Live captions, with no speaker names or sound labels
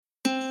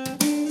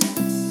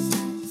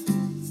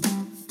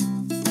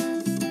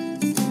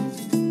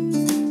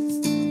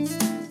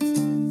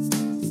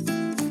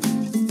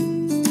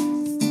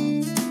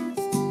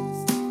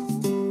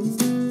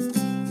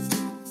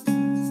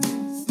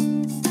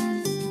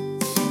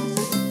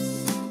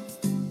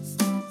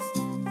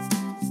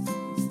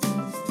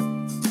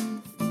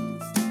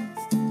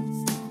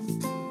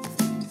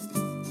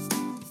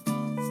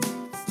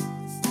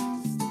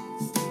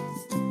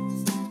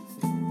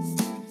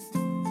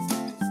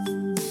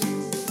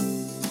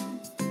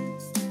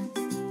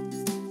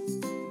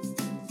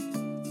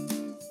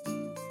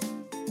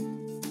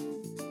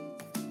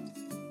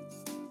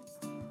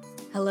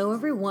Hello,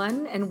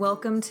 everyone, and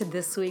welcome to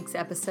this week's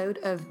episode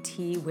of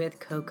Tea with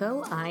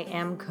Coco. I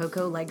am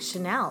Coco like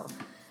Chanel.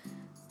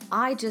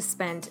 I just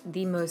spent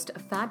the most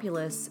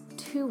fabulous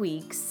 2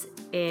 weeks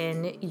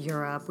in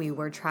Europe. We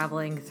were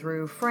traveling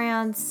through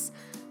France,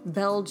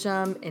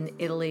 Belgium, and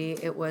Italy.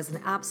 It was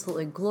an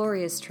absolutely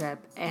glorious trip,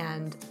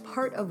 and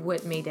part of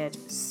what made it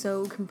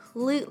so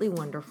completely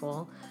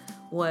wonderful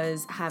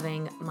was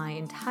having my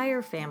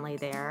entire family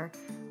there,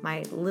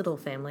 my little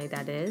family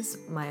that is,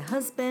 my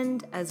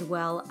husband, as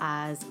well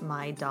as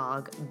my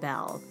dog,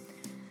 Belle.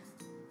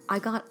 I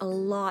got a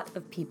lot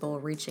of people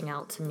reaching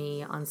out to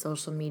me on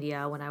social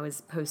media when I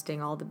was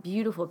posting all the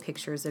beautiful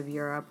pictures of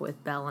Europe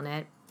with Belle in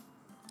it,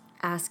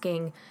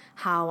 asking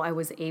how I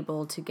was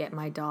able to get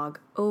my dog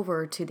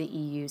over to the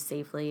EU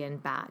safely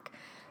and back.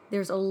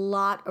 There's a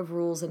lot of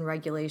rules and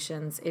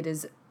regulations. It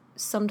is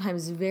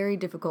sometimes very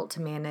difficult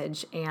to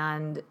manage,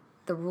 and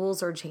the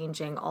rules are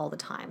changing all the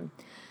time.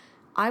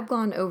 I've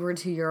gone over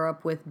to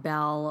Europe with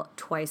Belle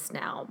twice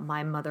now.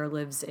 My mother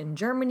lives in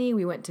Germany.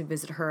 We went to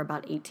visit her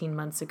about 18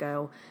 months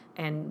ago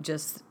and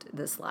just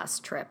this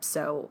last trip.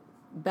 So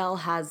Belle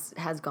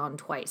has gone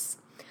twice.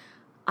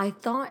 I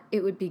thought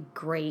it would be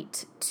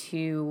great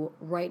to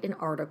write an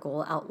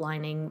article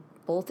outlining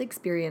both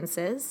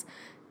experiences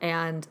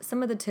and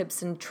some of the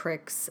tips and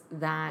tricks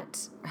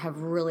that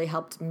have really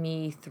helped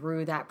me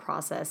through that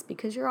process,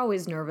 because you're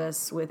always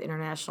nervous with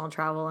international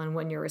travel, and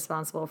when you're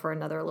responsible for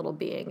another little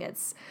being,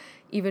 it's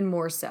even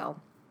more so.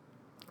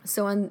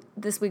 So on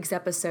this week's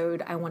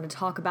episode, I want to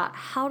talk about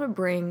how to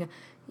bring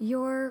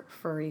your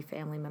furry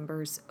family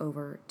members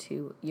over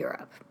to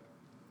Europe.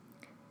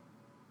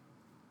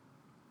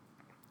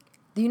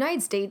 The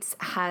United States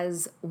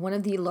has one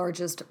of the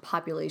largest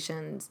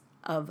populations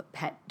of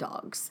pet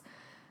dogs.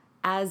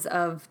 As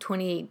of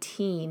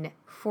 2018,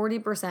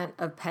 40%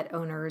 of pet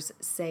owners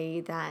say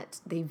that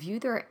they view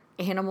their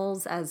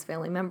animals as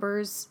family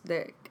members.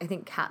 I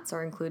think cats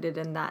are included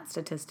in that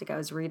statistic I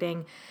was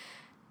reading,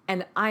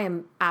 and I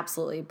am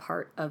absolutely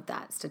part of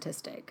that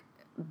statistic.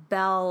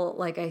 Belle,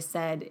 like I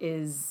said,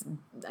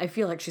 I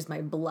feel like she's my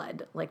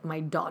blood, like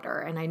my daughter,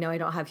 and I know I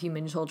don't have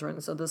human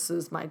children, so this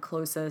is my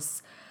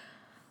closest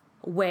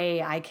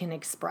way I can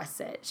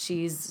express it.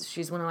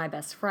 She's one of my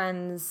best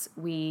friends.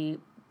 We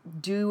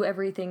do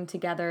everything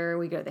together.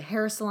 We go to the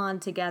hair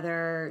salon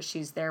together.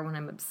 She's there when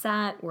I'm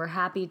upset. We're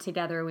happy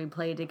together. We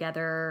play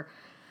together.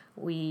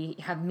 We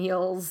have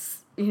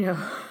meals,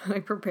 I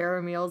prepare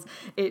our meals.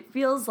 It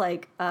feels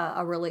like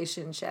a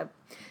relationship.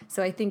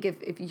 So I think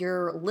if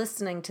you're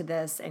listening to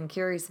this and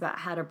curious about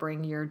how to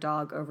bring your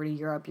dog over to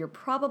Europe, you're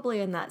probably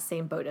in that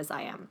same boat as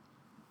I am.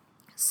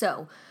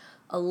 So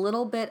a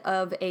little bit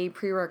of a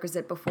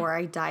prerequisite before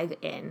I dive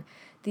in.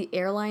 The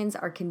airlines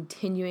are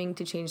continuing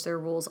to change their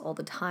rules all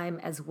the time,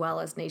 as well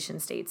as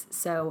nation states.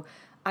 So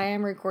I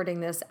am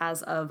recording this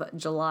as of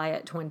July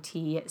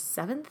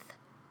 27th,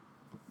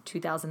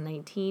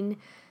 2019.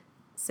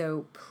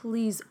 So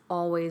please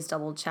always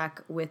double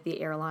check with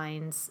the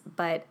airlines.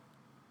 But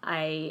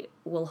I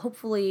will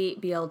hopefully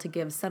be able to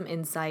give some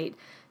insight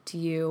to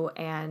you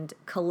and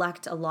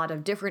collect a lot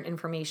of different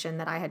information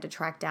that I had to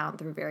track down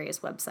through various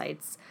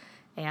websites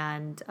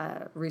and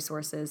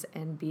resources,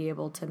 and be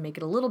able to make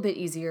it a little bit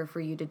easier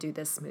for you to do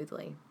this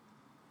smoothly.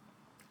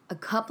 A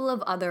couple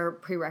of other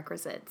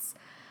prerequisites.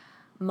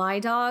 My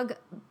dog,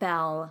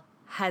 Belle,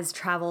 has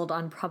traveled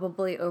on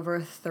probably over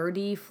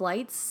 30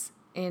 flights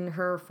in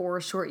her 4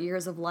 short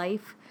years of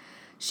life.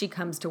 She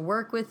comes to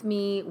work with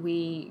me.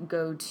 We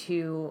go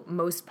to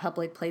most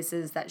public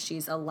places that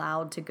she's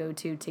allowed to go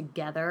to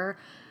together.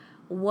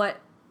 What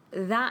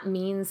that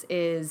means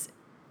is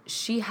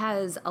she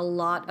has a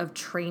lot of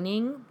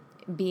training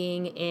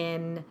being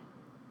in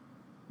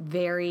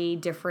very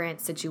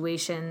different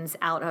situations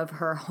out of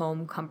her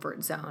home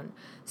comfort zone.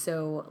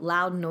 So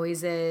loud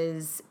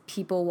noises,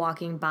 people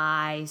walking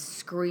by,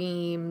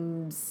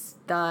 screams,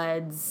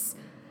 thuds,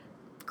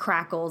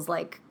 crackles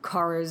like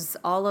cars,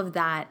 all of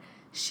that,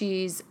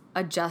 she's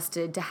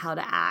adjusted to how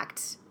to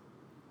act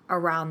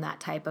around that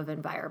type of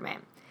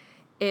environment.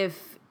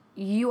 If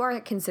you are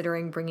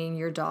considering bringing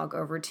your dog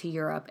over to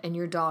Europe and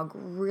your dog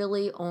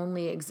really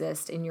only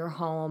exists in your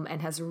home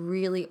and has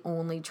really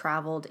only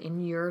traveled in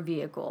your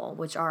vehicle,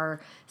 which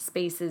are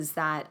spaces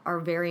that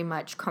are very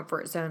much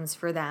comfort zones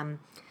for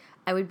them,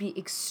 I would be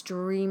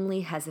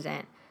extremely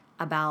hesitant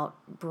about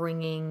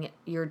bringing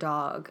your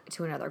dog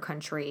to another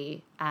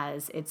country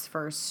as its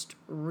first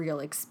real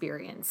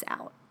experience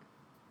out.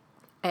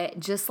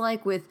 Just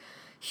like with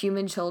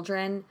human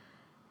children,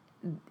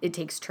 it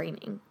takes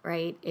training,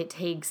 right? It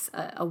takes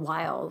a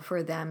while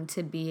for them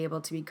to be able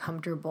to be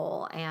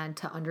comfortable and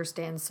to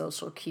understand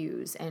social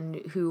cues and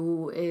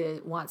who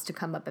wants to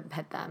come up and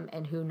pet them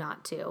and who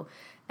not to.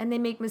 And they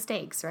make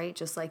mistakes, right?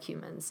 Just like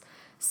humans.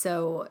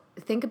 So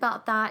think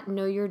about that.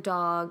 Know your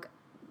dog.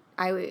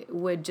 I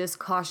would just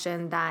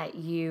caution that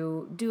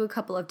you do a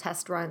couple of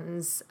test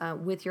runs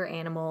with your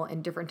animal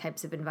in different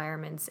types of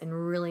environments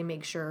and really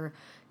make sure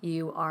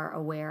you are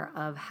aware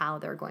of how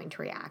they're going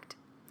to react.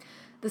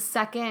 The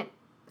second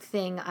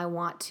thing I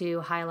want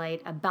to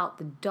highlight about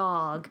the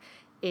dog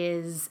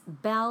is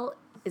Belle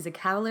is a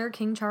Cavalier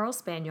King Charles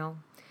Spaniel,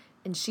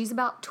 and she's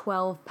about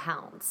 12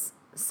 pounds.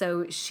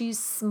 So she's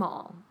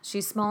small.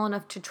 She's small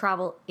enough to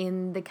travel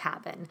in the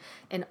cabin.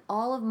 And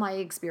all of my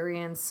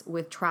experience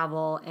with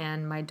travel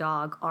and my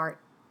dog are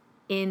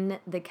in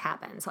the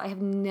cabin. So I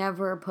have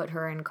never put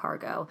her in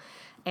cargo.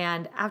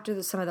 And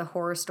after some of the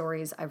horror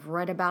stories I've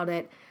read about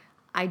it,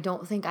 I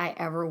don't think I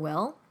ever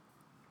will.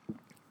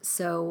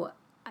 So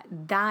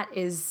that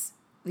is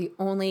the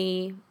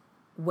only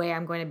way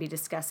I'm going to be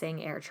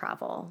discussing air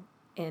travel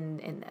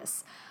in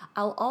this.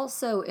 I'll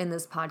also, in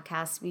this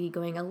podcast, be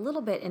going a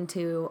little bit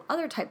into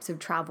other types of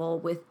travel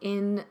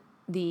within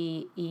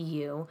the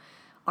EU,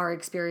 our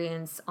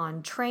experience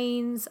on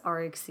trains,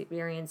 our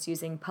experience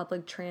using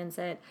public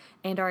transit,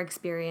 and our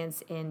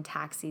experience in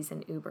taxis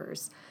and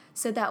Ubers.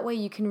 So that way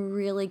you can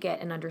really get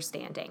an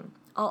understanding.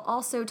 I'll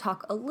also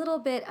talk a little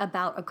bit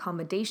about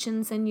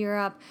accommodations in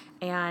Europe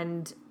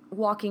and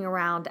walking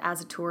around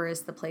as a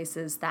tourist, the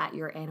places that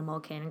your animal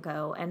can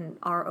go, and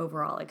our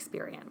overall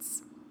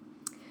experience.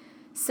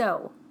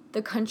 So,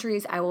 the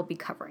countries I will be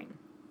covering.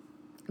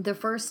 The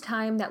first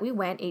time that we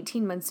went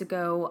 18 months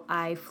ago,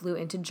 I flew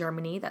into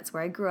Germany. That's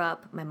where I grew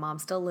up. My mom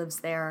still lives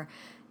there.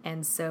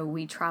 And so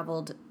we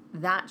traveled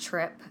that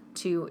trip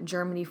to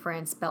Germany,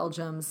 France,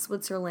 Belgium,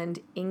 Switzerland,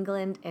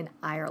 England, and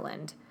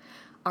Ireland.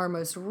 Our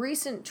most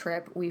recent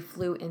trip, we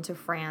flew into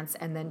France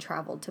and then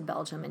traveled to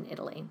Belgium and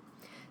Italy.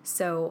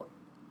 So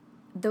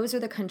those are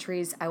the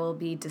countries I will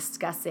be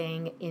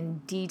discussing in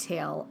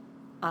detail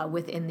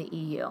within the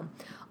EU.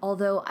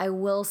 Although I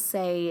will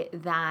say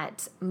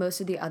that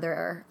most of the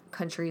other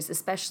countries,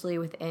 especially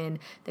within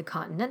the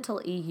continental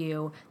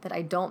EU, that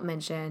I don't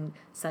mention,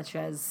 such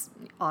as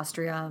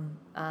Austria,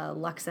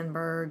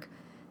 Luxembourg,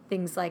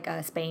 things like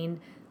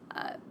Spain,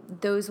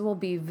 those will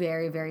be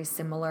very, very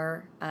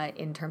similar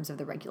in terms of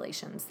the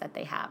regulations that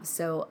they have.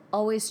 So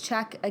always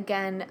check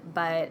again,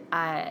 but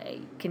I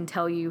can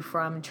tell you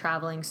from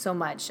traveling so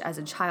much as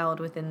a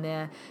child within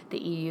the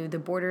EU, the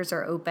borders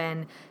are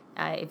open.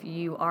 If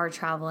you are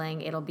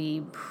traveling, it'll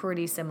be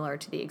pretty similar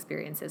to the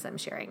experiences I'm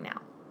sharing now.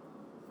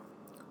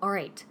 All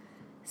right,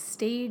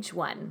 stage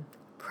 1,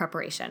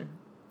 preparation.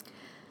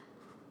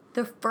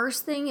 The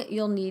first thing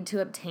you'll need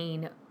to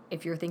obtain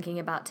if you're thinking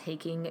about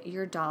taking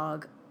your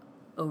dog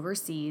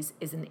overseas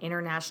is an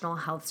international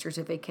health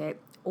certificate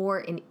or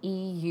an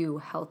EU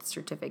health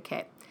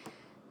certificate.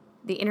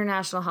 The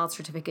international health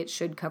certificate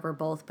should cover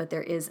both, but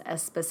there is a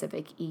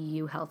specific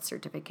EU health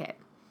certificate.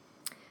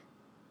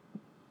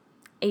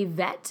 A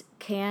vet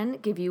can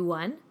give you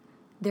one.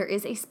 There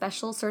is a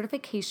special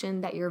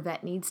certification that your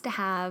vet needs to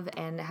have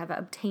and have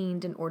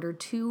obtained in order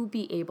to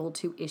be able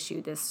to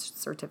issue this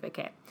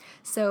certificate.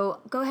 So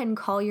go ahead and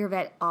call your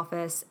vet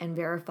office and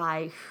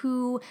verify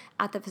who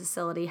at the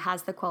facility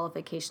has the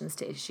qualifications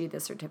to issue the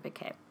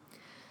certificate.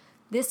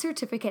 This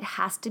certificate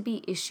has to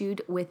be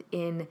issued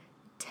within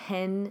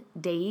 10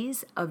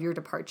 days of your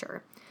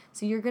departure.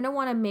 So you're going to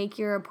want to make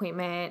your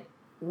appointment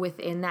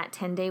within that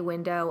 10-day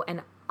window,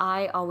 and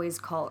I always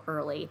call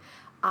early.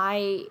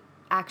 I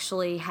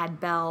actually had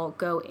Belle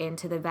go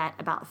into the vet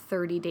about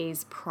 30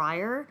 days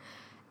prior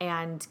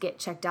and get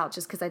checked out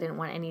just because I didn't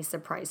want any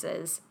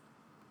surprises.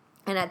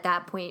 And at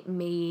that point,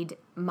 made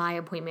my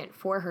appointment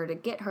for her to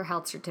get her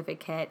health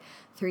certificate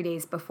 3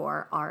 days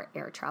before our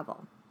air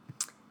travel.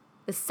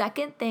 The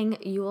second thing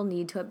you will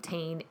need to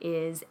obtain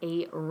is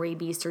a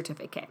rabies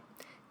certificate.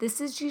 This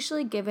is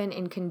usually given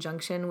in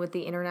conjunction with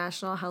the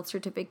international health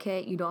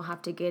certificate. You don't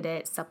have to get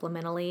it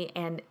supplementally,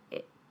 and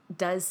it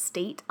does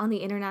state on the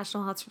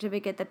international health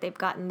certificate that they've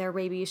gotten their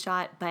rabies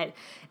shot, but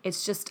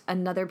it's just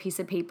another piece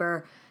of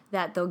paper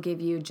that they'll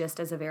give you just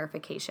as a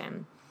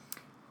verification.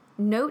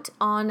 Note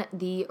on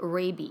the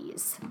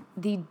rabies,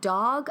 the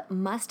dog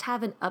must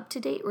have an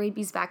up-to-date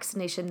rabies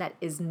vaccination that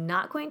is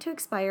not going to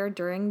expire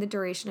during the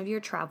duration of your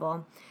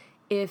travel.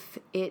 If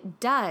it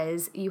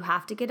does, you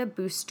have to get a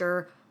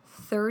booster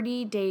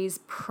 30 days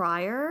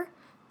prior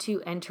to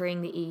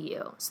entering the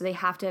EU. So they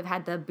have to have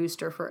had the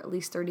booster for at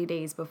least 30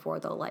 days before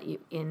they'll let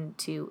you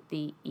into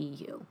the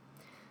EU.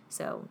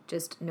 So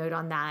just note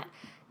on that.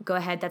 Go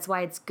ahead. That's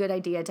why it's a good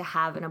idea to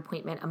have an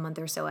appointment a month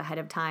or so ahead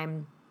of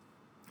time.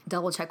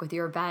 Double check with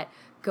your vet,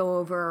 go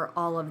over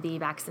all of the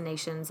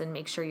vaccinations and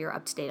make sure you're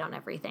up to date on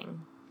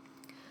everything.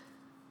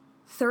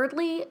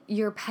 Thirdly,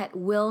 your pet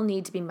will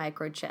need to be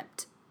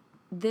microchipped.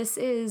 This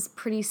is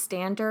pretty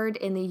standard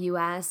in the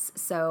US,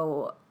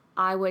 so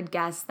I would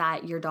guess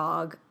that your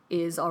dog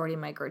is already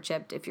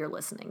microchipped if you're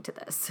listening to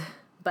this.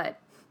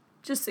 But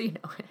just so you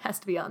know, it has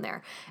to be on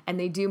there. And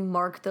they do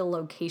mark the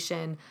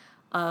location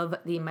of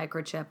the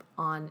microchip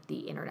on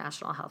the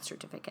international health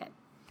certificate.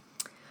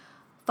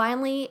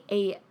 Finally,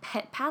 a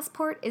pet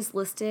passport is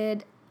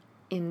listed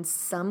in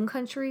some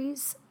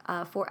countries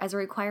as a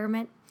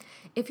requirement.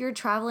 If you're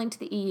traveling to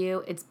the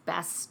EU, it's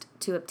best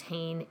to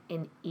obtain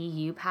an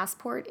EU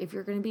passport if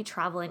you're going to be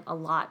traveling a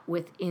lot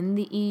within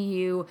the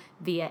EU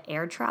via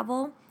air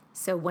travel.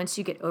 So once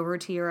you get over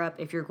to Europe,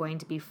 if you're going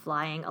to be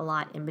flying a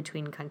lot in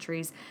between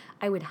countries,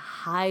 I would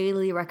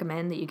highly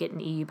recommend that you get an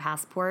EU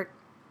passport.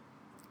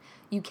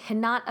 You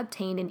cannot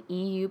obtain an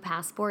EU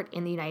passport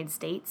in the United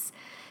States.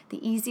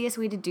 The easiest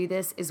way to do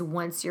this is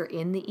once you're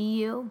in the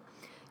EU.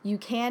 You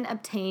can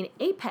obtain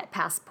a pet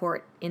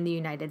passport in the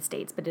United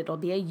States, but it'll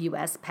be a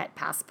US pet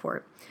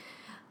passport.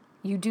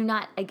 You do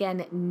not,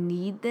 again,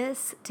 need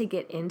this to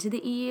get into the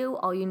EU.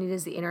 All you need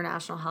is the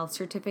International Health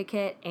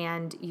Certificate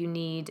and you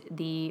need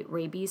the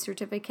rabies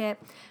certificate.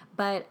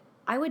 But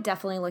I would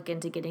definitely look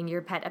into getting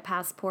your pet a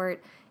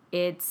passport.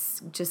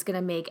 It's just going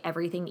to make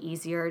everything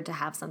easier to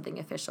have something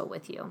official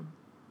with you.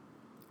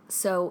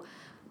 So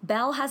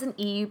Belle has an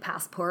EU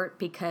passport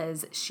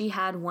because she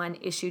had one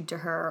issued to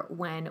her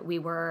when we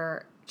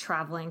were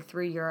traveling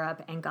through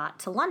Europe and got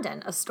to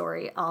London, a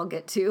story I'll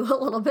get to a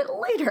little bit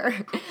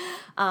later.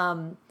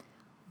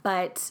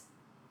 But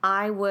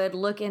I would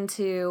look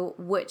into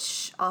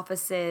which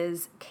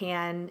offices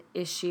can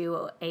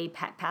issue a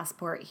pet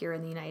passport here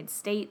in the United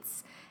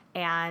States.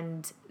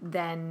 And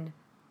then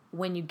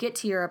when you get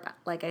to Europe,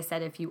 like I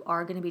said, if you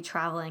are going to be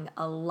traveling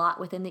a lot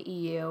within the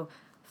EU,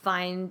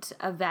 find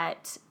a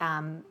vet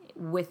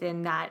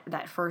within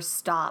that first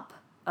stop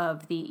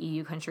of the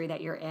EU country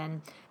that you're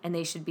in, and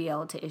they should be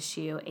able to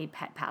issue a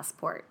pet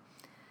passport.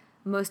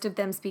 Most of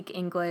them speak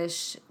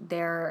English.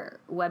 Their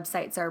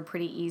websites are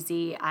pretty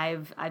easy.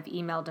 I've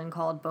emailed and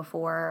called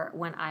before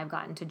when I've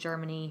gotten to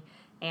Germany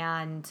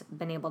and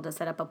been able to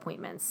set up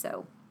appointments.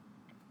 So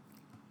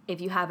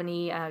if you have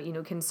any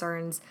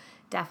concerns,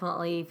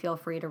 definitely feel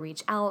free to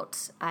reach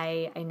out.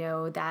 I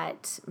know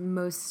that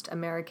most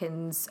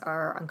Americans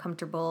are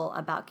uncomfortable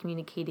about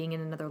communicating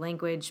in another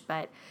language,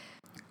 but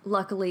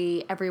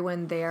luckily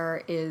everyone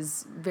there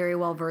is very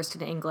well versed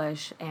in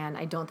English, and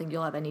I don't think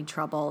you'll have any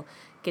trouble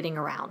getting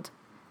around.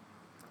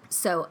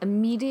 So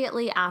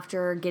immediately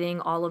after getting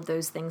all of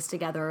those things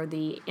together,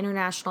 the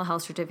International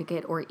Health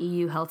Certificate or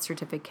EU Health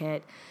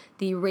Certificate,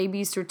 the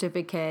rabies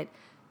certificate,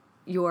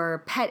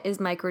 your pet is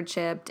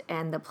microchipped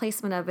and the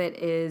placement of it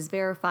is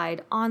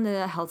verified on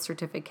the health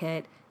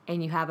certificate,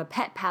 and you have a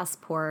pet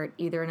passport,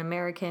 either an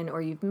American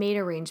or you've made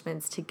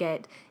arrangements to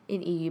get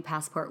an EU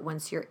passport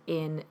once you're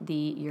in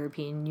the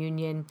European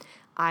Union,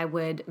 I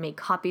would make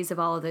copies of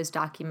all of those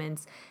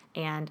documents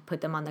and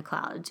put them on the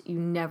cloud. You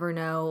never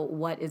know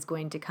what is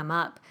going to come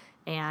up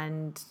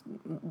and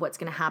what's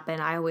going to happen.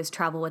 I always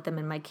travel with them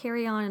in my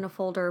carry-on in a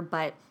folder,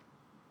 but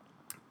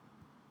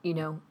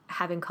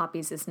having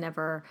copies is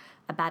never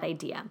a bad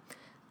idea.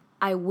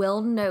 I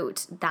will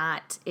note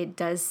that it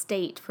does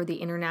state for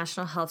the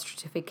International Health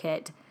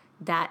Certificate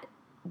that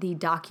the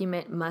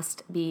document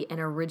must be an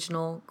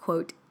original,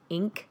 quote,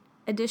 ink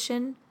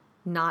edition,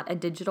 not a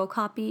digital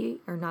copy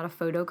or not a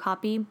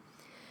photocopy.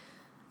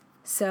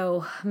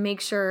 So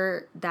make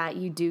sure that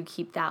you do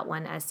keep that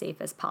one as safe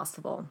as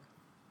possible.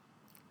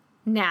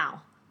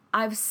 Now,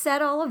 I've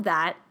said all of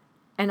that,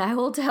 and I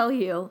will tell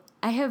you,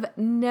 I have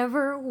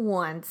never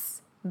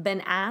once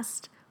been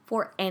asked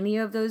for any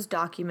of those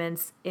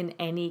documents in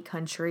any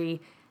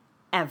country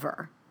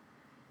ever.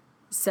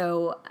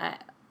 So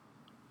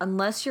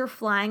unless you're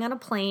flying on a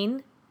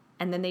plane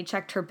and then they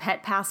checked her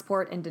pet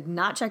passport and did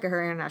not check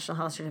her International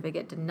Health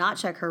Certificate, did not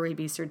check her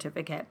rabies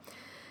certificate,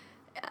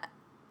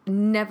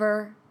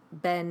 never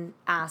been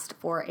asked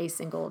for a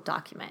single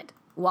document.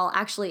 While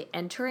actually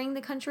entering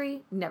the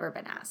country, never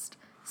been asked.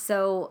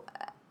 So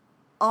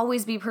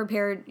always be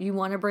prepared. You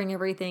want to bring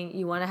everything.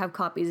 You want to have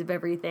copies of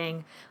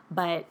everything.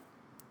 But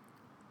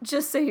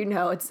just so you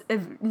know, it's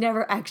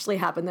never actually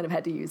happened that I've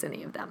had to use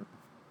any of them.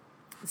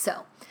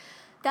 So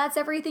that's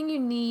everything you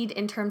need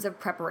in terms of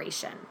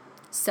preparation.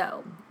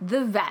 So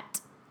the vet,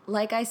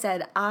 like I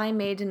said, I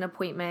made an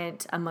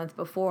appointment a month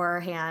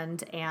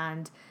beforehand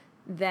and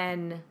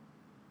then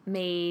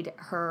made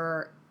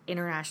her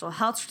International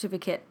Health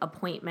Certificate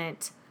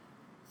appointment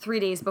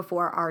 3 days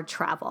before our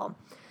travel.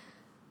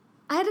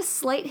 I had a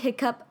slight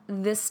hiccup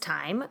this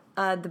time.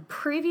 The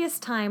previous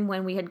time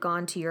when we had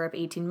gone to Europe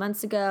 18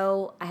 months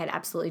ago, I had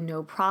absolutely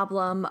no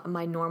problem.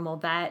 My normal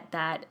vet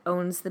that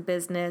owns the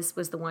business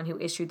was the one who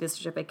issued the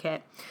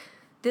certificate.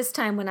 This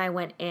time when I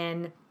went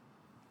in,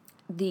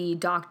 the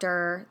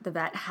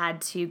vet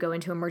had to go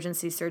into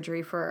emergency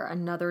surgery for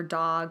another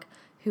dog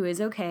who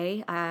is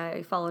okay.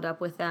 I followed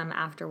up with them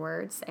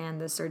afterwards and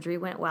the surgery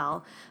went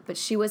well, but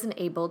she wasn't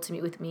able to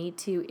meet with me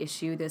to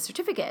issue the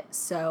certificate.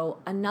 So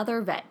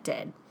another vet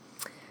did.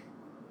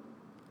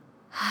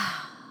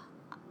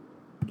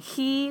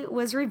 He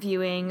was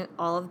reviewing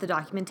all of the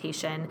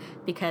documentation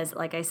because,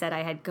 like I said,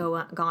 I had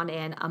gone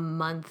in a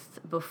month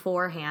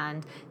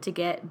beforehand to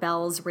get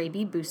Belle's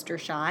rabies booster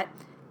shot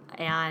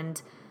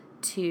and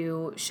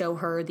to show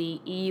her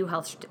the EU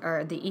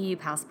the EU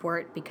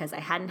passport because I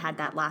hadn't had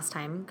that last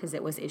time because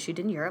it was issued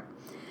in Europe,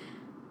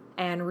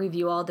 and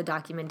review all the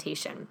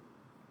documentation.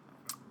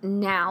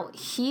 Now,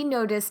 he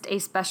noticed a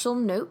special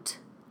note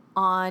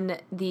on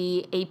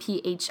the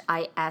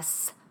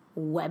APHIS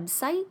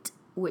website,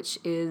 which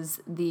is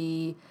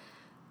the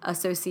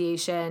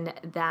association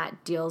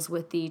that deals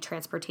with the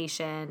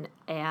transportation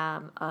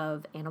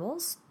of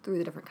animals through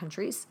the different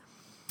countries.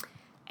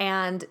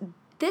 And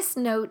This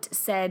note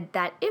said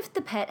that if the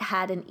pet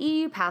had an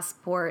EU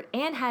passport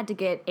and had to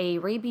get a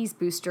rabies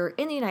booster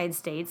in the United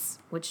States,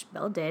 which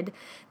Belle did,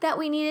 that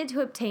we needed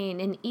to obtain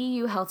an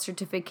EU health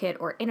certificate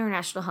or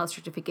international health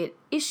certificate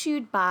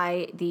issued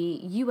by the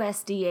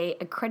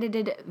USDA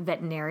accredited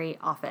veterinary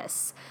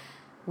office,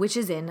 which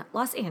is in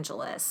Los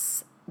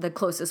Angeles, the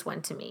closest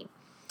one to me.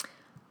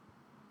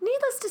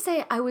 Needless to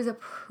say, I was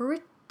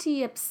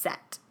pretty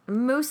upset.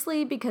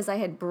 Mostly because I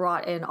had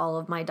brought in all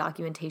of my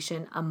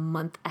documentation a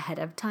month ahead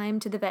of time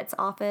to the vet's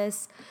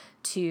office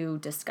to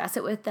discuss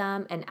it with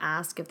them and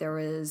ask if there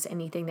was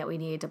anything that we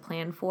needed to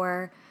plan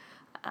for.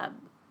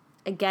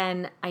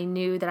 Again, I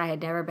knew that I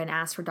had never been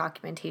asked for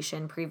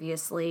documentation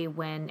previously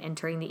when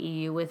entering the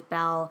EU with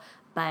Belle,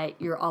 but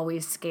you're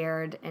always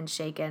scared and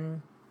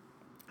shaken.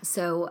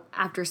 So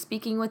after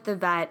speaking with the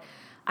vet,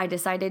 I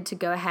decided to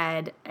go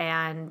ahead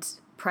and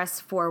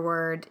press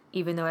forward,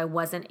 even though I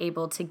wasn't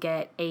able to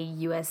get a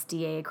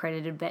USDA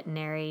accredited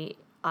veterinary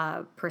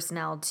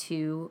personnel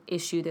to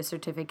issue the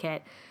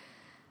certificate.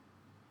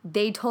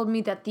 They told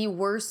me that the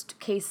worst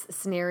case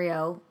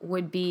scenario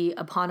would be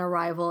upon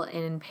arrival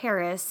in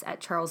Paris at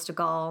Charles de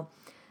Gaulle,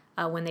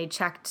 when they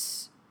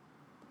checked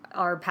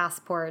our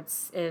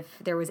passports, if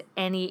there was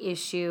any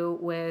issue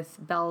with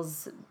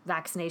Belle's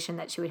vaccination,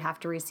 that she would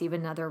have to receive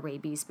another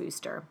rabies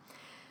booster.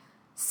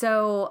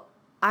 So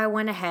I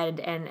went ahead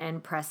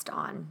and pressed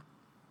on.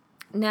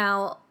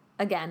 Now,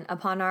 again,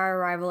 upon our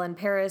arrival in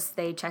Paris,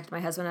 they checked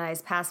my husband and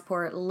I's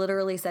passport,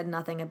 literally said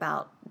nothing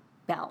about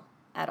Belle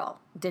at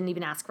all. Didn't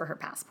even ask for her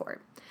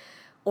passport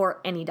or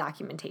any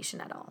documentation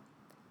at all.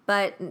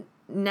 But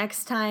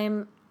next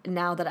time,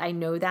 now that I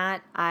know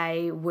that,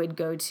 I would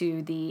go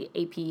to the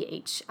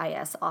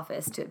APHIS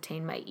office to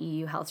obtain my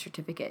EU health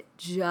certificate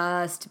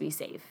just to be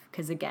safe.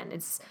 Because again,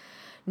 it's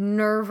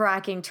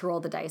nerve-wracking to roll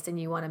the dice, and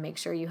you want to make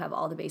sure you have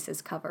all the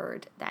bases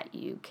covered that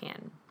you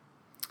can.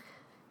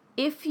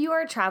 If you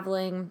are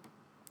traveling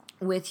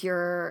with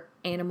your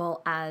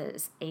animal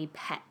as a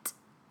pet,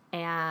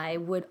 I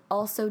would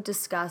also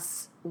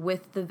discuss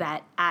with the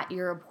vet at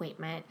your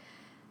appointment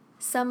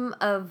some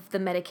of the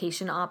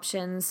medication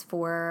options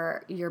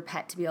for your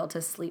pet to be able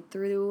to sleep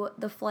through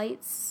the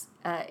flights.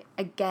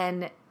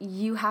 Again,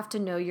 you have to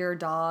know your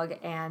dog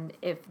and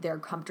if they're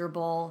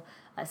comfortable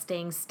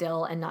staying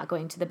still and not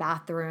going to the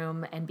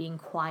bathroom and being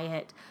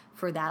quiet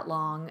for that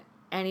long.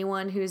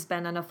 Anyone who's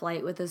been on a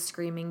flight with a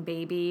screaming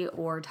baby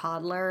or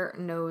toddler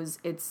knows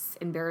it's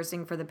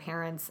embarrassing for the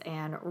parents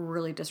and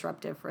really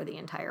disruptive for the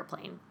entire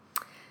plane.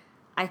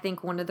 I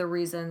think one of the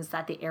reasons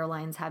that the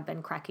airlines have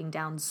been cracking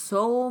down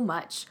so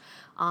much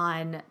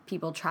on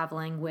people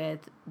traveling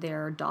with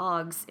their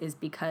dogs is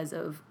because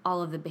of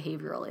all of the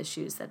behavioral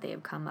issues that they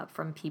have come up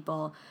from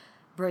people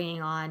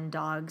bringing on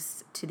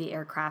dogs to the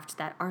aircraft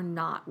that are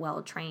not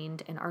well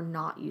trained and are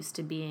not used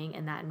to being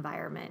in that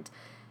environment.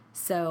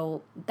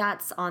 So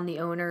that's on the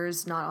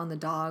owners, not on the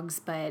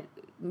dogs, but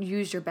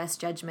use your best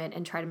judgment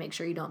and try to make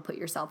sure you don't put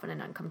yourself in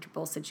an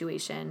uncomfortable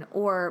situation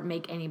or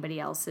make anybody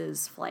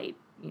else's flight,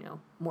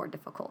 more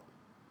difficult.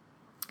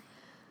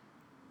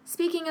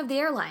 Speaking of the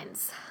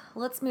airlines,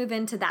 let's move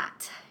into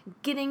that.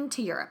 Getting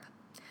to Europe.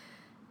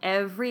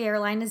 Every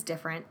airline is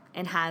different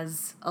and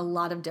has a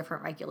lot of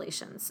different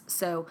regulations.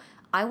 So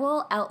I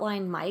will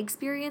outline my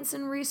experience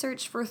and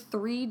research for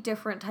 3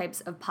 different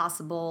types of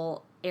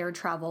possible air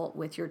travel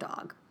with your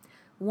dog.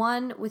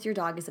 1, with your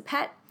dog as a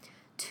pet.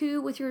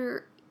 2, with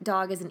your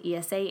dog as an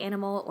ESA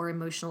animal or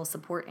emotional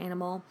support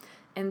animal.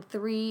 And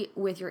 3,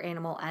 with your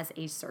animal as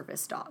a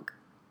service dog.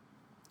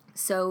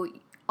 So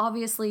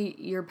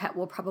obviously your pet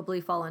will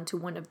probably fall into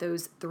one of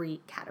those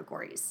 3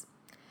 categories.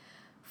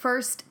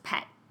 First,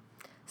 pet.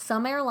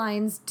 Some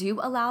airlines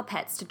do allow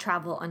pets to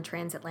travel on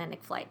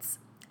transatlantic flights.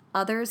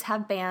 Others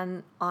have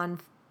banned on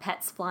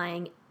pets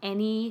flying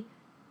any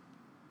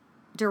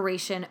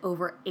duration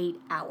over 8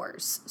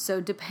 hours.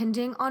 So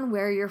depending on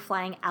where you're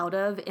flying out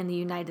of in the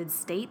United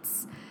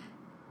States,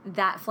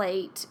 that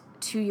flight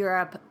to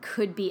Europe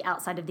could be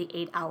outside of the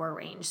 8-hour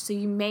range. So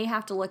you may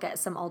have to look at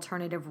some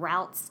alternative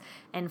routes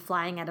and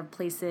flying out of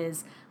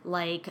places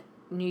like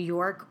New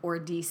York or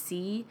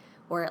DC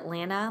or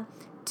Atlanta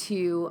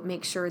to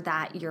make sure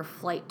that your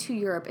flight to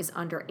Europe is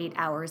under 8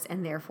 hours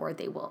and therefore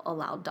they will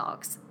allow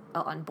dogs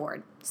on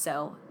board.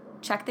 So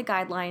check the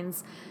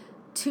guidelines.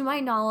 To my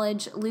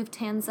knowledge,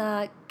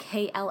 Lufthansa,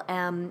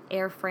 KLM,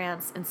 Air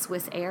France, and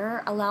Swiss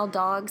Air allow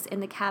dogs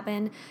in the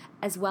cabin,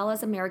 as well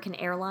as American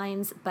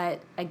Airlines,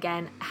 but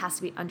again, it has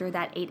to be under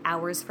that 8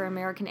 hours for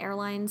American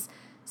Airlines.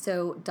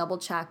 So double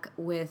check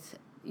with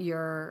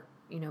your,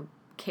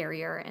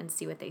 carrier and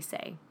see what they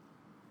say.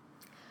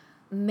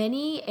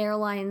 Many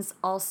airlines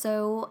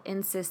also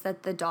insist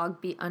that the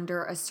dog be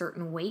under a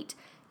certain weight.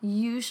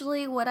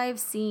 Usually what I've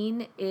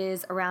seen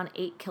is around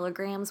 8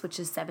 kilograms, which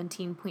is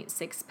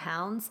 17.6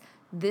 pounds.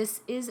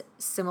 This is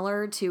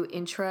similar to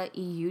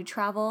intra-EU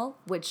travel,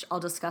 which I'll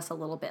discuss a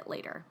little bit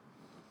later.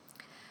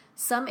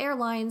 Some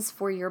airlines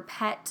for your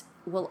pet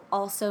will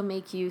also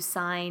make you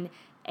sign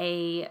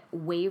a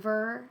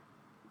waiver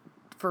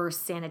for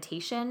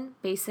sanitation,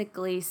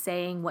 basically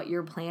saying what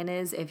your plan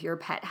is if your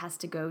pet has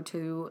to go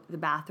to the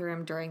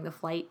bathroom during the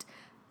flight.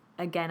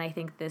 Again, I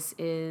think this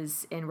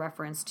is in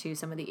reference to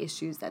some of the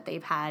issues that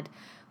they've had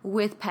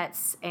with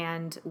pets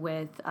and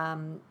with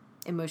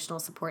emotional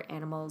support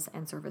animals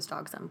and service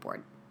dogs on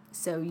board.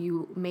 So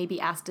you may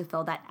be asked to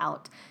fill that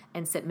out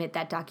and submit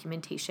that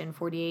documentation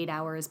 48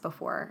 hours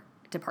before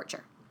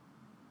departure.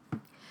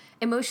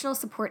 Emotional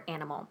support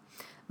animal.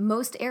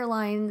 Most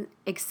airlines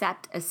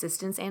accept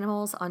assistance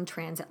animals on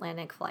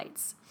transatlantic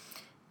flights.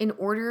 In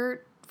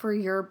order for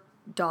your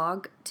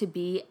dog to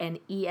be an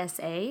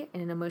ESA,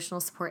 an emotional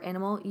support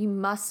animal, you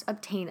must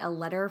obtain a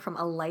letter from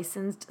a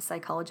licensed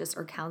psychologist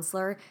or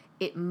counselor.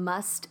 It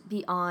must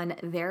be on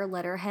their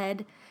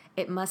letterhead.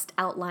 It must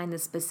outline the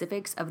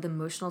specifics of the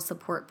emotional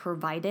support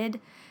provided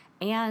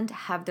and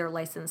have their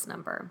license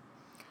number.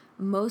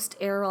 Most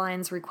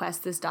airlines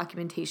request this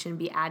documentation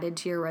be added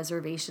to your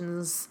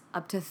reservations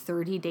up to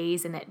 30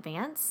 days in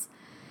advance.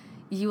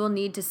 You will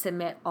need to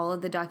submit all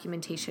of the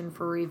documentation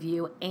for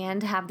review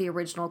and have the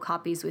original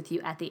copies with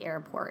you at the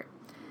airport.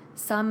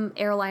 Some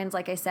airlines,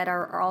 like I said,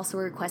 are also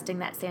requesting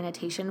that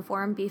sanitation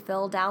form be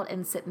filled out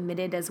and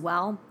submitted as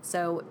well.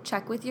 So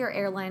check with your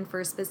airline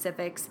for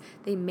specifics.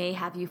 They may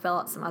have you fill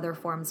out some other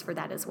forms for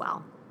that as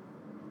well.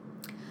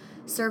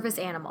 Service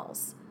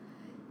animals.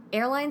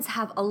 Airlines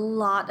have a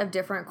lot of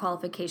different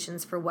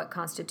qualifications for what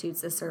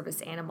constitutes a service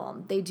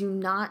animal. They do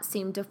not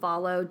seem to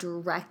follow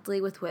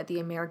directly with what the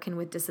American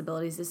with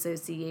Disabilities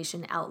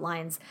Association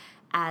outlines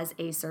as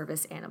a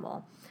service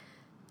animal.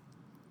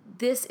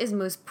 This is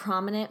most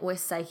prominent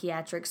with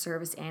psychiatric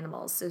service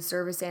animals, so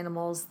service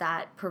animals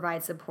that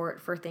provide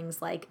support for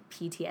things like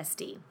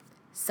PTSD.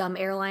 Some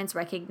airlines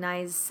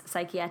recognize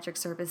psychiatric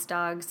service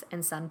dogs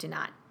and some do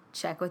not.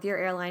 Check with your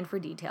airline for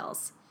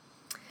details.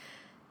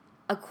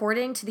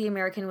 According to the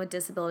American with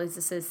Disabilities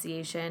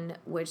Association,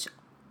 which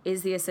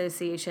is the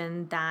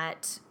association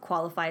that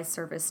qualifies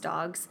service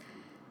dogs,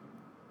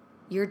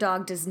 your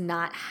dog does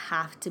not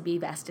have to be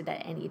vested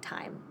at any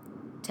time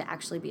to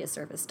actually be a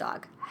service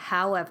dog.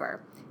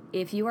 However,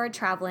 if you are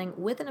traveling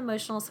with an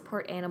emotional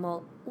support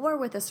animal or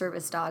with a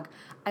service dog,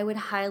 I would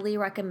highly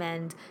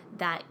recommend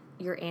that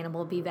your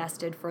animal be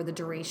vested for the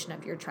duration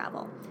of your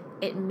travel.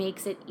 It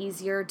makes it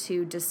easier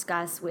to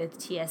discuss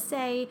with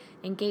TSA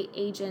and gate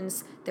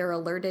agents. They're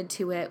alerted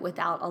to it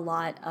without a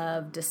lot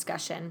of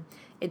discussion.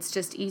 It's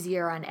just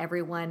easier on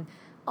everyone.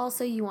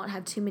 Also, you won't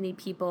have too many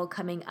people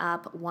coming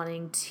up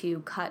wanting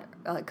to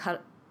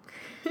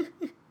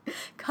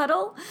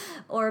cuddle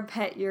or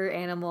pet your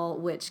animal,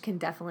 which can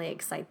definitely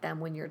excite them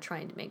when you're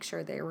trying to make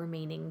sure they're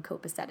remaining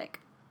copacetic.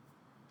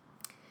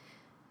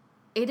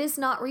 It is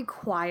not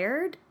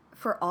required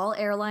for all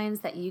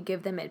airlines that you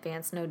give them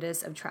advance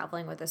notice of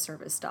traveling with a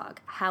service dog.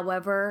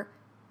 However,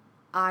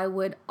 I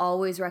would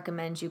always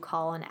recommend you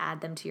call and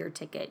add them to your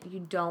ticket. You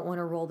don't want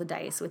to roll the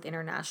dice with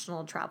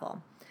international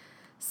travel.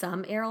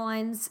 Some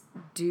airlines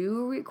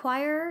do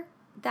require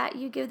that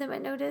you give them a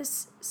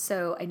notice.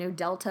 So I know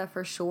Delta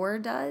for sure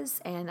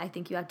does, and I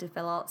think you have to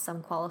fill out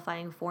some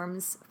qualifying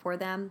forms for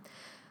them.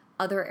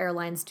 Other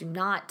airlines do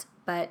not,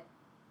 but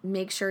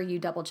make sure you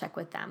double check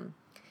with them.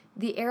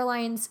 The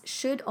airlines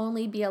should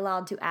only be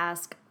allowed to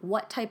ask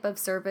what type of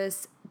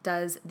service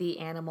does the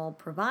animal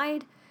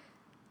provide.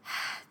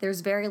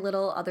 There's very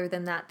little other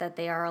than that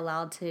they are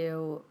allowed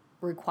to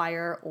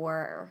require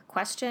or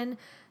question.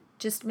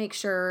 Just make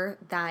sure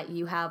that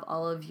you have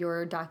all of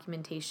your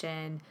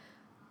documentation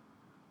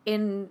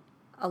in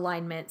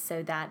alignment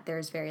so that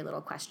there's very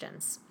little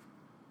questions.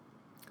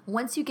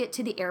 Once you get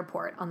to the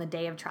airport on the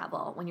day of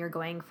travel, when you're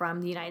going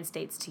from the United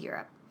States to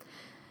Europe,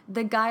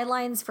 the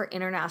guidelines for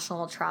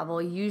international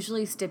travel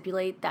usually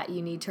stipulate that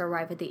you need to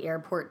arrive at the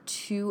airport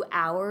 2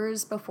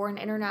 hours before an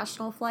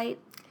international flight.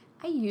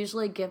 I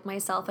usually give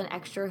myself an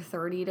extra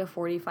 30 to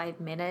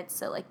 45 minutes,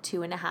 so like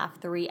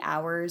 2.5, 3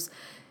 hours,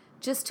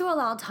 just to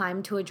allow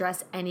time to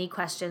address any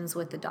questions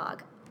with the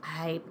dog.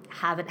 I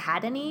haven't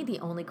had any. The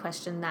only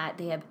question that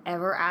they have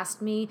ever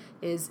asked me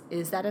is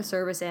that a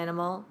service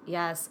animal?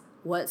 Yes.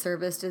 What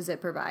service does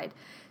it provide?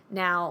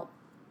 Now,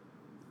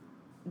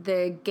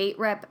 the gate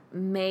rep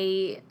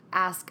may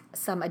ask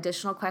some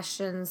additional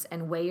questions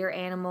and weigh your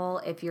animal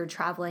if you're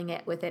traveling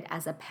it with it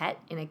as a pet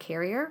in a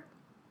carrier.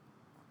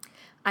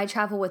 I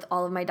travel with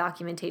all of my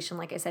documentation,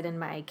 like I said, in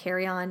my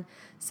carry-on,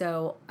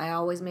 so I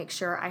always make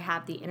sure I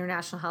have the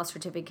International Health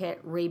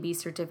Certificate, rabies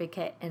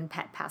certificate, and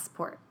pet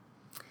passport.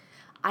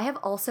 I have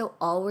also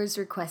always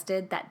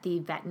requested that the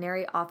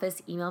veterinary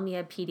office email me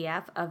a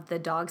PDF of the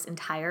dog's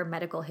entire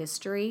medical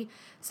history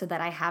so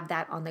that I have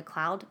that on the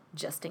cloud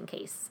just in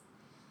case.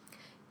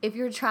 If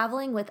you're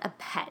traveling with a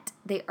pet,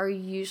 they are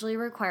usually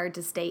required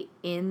to stay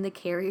in the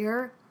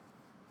carrier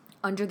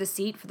under the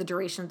seat for the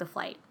duration of the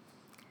flight.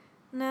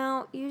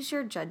 Now, use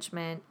your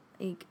judgment.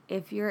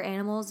 If your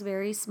animal is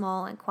very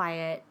small and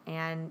quiet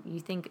and you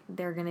think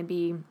they're going to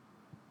be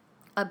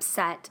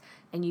upset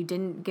and you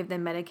didn't give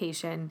them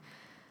medication,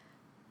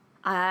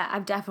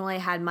 I've definitely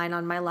had mine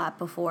on my lap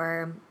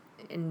before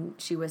and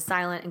she was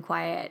silent and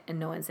quiet and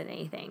no one said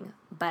anything.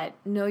 But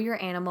know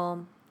your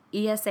animal.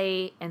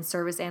 ESA and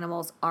service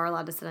animals are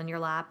allowed to sit on your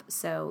lap,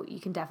 so you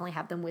can definitely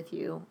have them with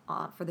you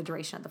for the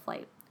duration of the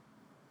flight.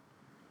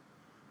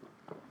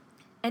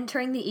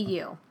 Entering the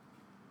EU.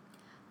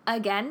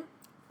 Again,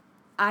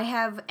 I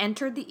have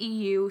entered the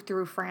EU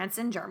through France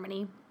and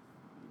Germany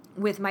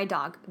with my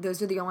dog.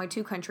 Those are the only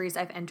 2 countries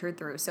I've entered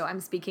through. So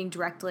I'm speaking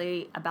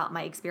directly about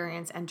my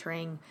experience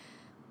entering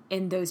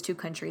in those 2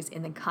 countries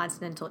in the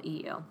continental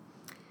EU.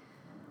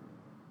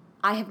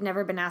 I have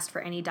never been asked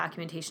for any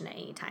documentation at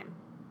any time.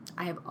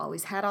 I have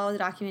always had all the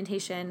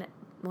documentation.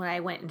 When I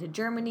went into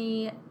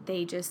Germany,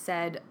 they just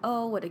said,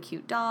 "Oh, what a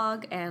cute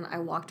dog," and I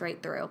walked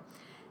right through.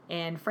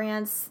 In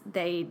France,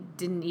 they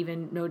didn't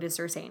even notice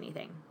or say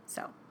anything.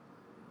 So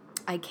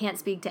I can't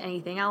speak to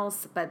anything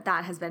else, but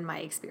that has been my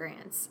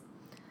experience.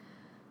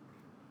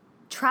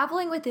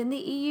 Traveling within the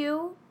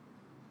EU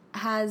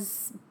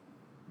has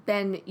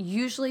been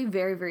usually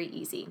very, very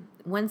easy.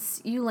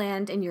 Once you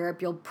land in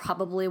Europe, you'll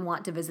probably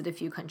want to visit a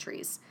few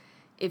countries.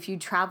 If you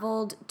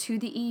traveled to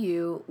the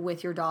EU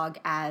with your dog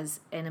as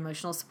an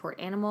emotional support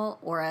animal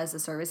or as a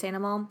service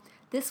animal,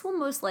 this will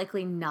most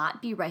likely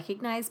not be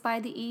recognized by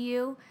the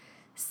EU.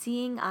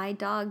 Seeing eye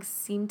dogs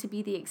seem to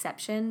be the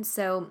exception,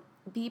 so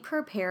be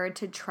prepared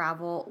to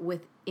travel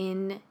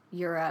within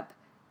Europe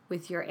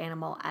with your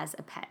animal as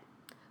a pet,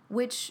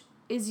 which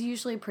is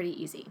usually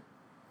pretty easy.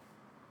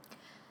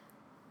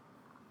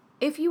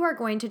 If you are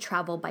going to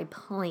travel by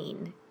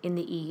plane in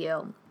the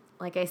EU,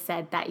 like I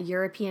said, that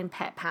European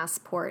pet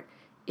passport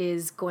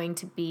is going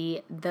to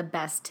be the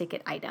best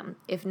ticket item.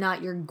 If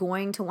not, you're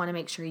going to want to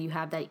make sure you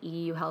have that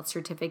EU health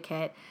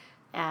certificate,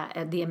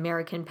 the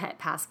American pet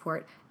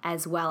passport,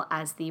 as well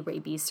as the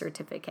rabies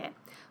certificate.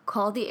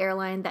 Call the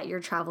airline that you're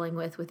traveling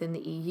with within the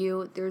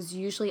EU. There's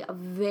usually a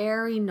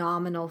very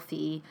nominal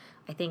fee.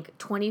 I think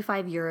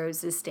 25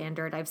 euros is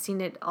standard. I've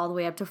seen it all the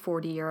way up to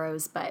 40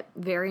 euros, but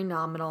very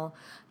nominal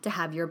to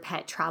have your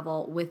pet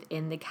travel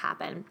within the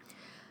cabin.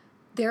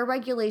 Their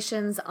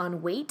regulations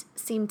on weight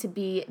seem to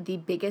be the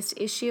biggest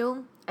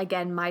issue.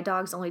 Again, my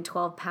dog's only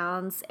 12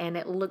 pounds, and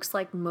it looks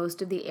like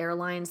most of the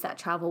airlines that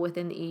travel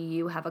within the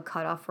EU have a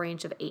cutoff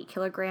range of 8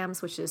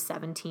 kilograms, which is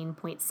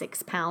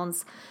 17.6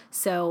 pounds.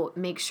 So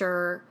make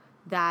sure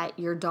that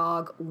your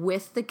dog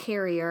with the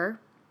carrier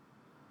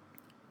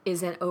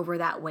isn't over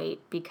that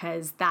weight,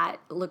 because that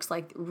looks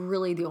like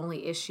really the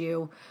only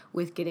issue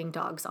with getting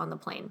dogs on the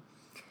plane.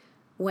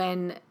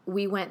 When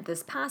we went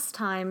this past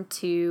time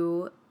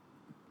to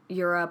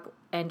Europe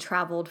and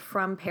traveled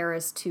from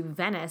Paris to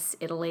Venice,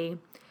 Italy,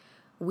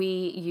 we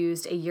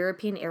used a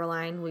European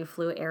airline. We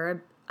flew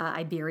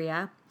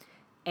Iberia,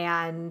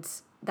 and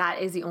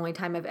that is the only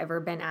time I've ever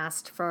been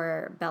asked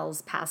for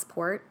Belle's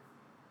passport.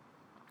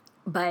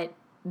 But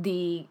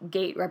the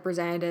gate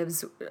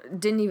representatives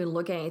didn't even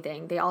look at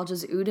anything. They all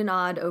just oohed and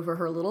awed over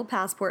her little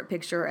passport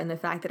picture and the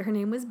fact that her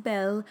name was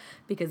Belle,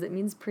 because it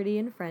means pretty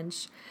in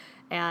French.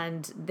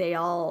 And they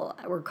all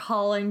were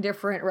calling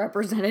different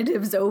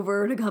representatives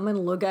over to come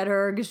and look at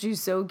her because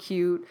she's so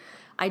cute.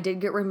 I did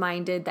get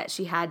reminded that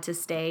she had to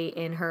stay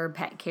in her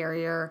pet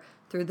carrier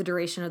through the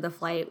duration of the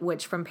flight,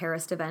 which from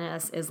Paris to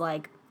Venice is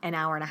like an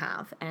hour and a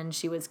half. And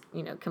she was,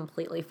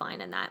 completely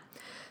fine in that.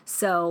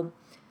 So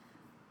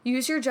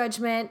use your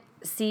judgment.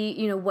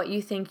 See, what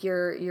you think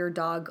your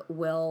dog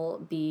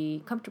will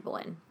be comfortable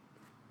in.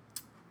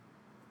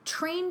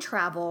 Train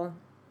travel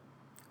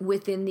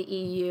within the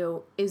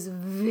EU is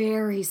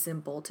very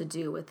simple to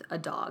do with a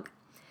dog.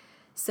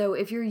 So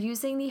if you're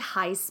using the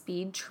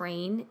high-speed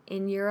train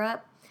in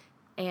Europe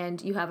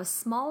and you have a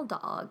small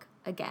dog,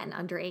 again,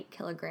 under 8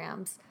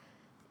 kilograms,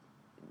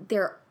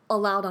 they're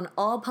allowed on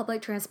all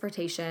public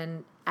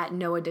transportation at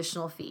no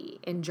additional fee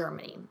in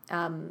Germany.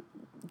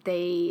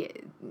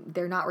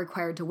 They're not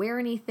required to wear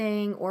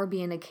anything or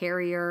be in a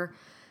carrier.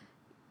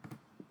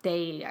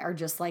 They are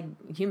just like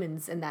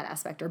humans in that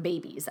aspect, or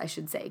babies, I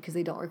should say, because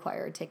they don't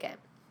require a ticket.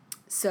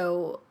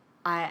 So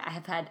I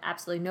have had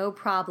absolutely no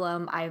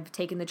problem. I've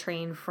taken the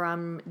train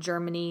from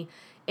Germany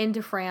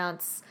into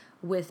France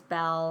with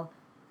Belle.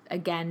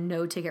 Again,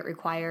 no ticket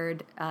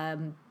required.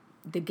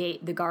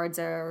 The guards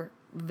are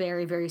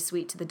very, very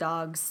sweet to the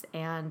dogs,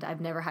 and I've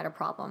never had a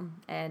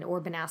problem or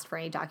been asked for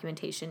any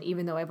documentation,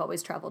 even though I've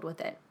always traveled with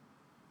it.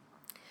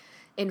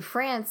 In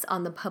France,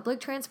 on the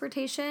public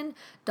transportation,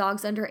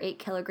 dogs under 8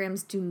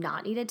 kilograms do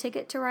not need a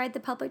ticket to ride the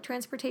public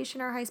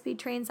transportation or high-speed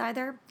trains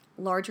either.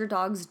 Larger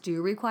dogs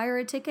do require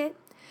a ticket.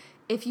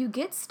 If you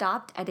get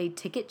stopped at a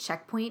ticket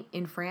checkpoint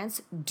in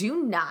France,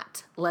 do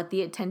not let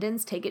the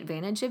attendants take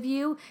advantage of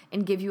you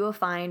and give you a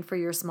fine for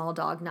your small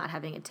dog not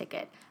having a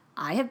ticket.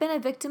 I have been a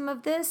victim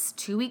of this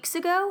 2 weeks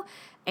ago,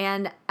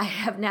 and I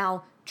have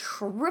now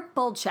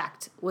triple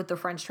checked with the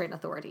French train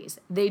authorities.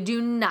 They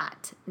do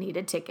not need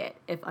a ticket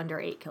if under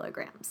 8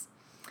 kilograms.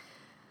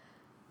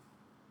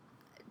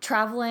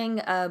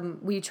 Traveling,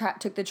 we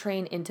took the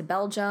train into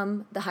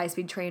Belgium, the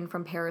high-speed train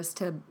from Paris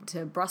to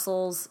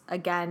Brussels.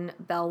 Again,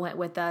 Belle went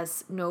with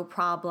us, no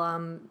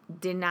problem,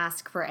 didn't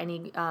ask for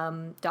any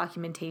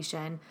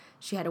documentation.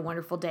 She had a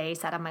wonderful day,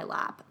 sat on my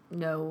lap,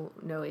 no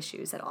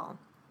issues at all.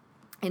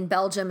 In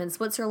Belgium and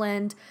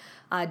Switzerland,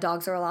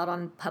 dogs are allowed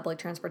on public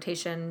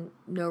transportation,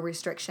 no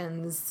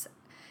restrictions.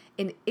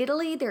 In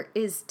Italy, there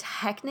is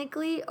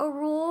technically a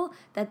rule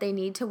that they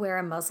need to wear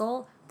a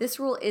muzzle. This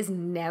rule is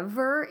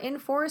never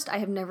enforced. I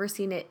have never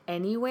seen it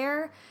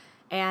anywhere,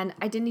 and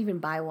I didn't even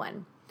buy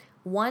one.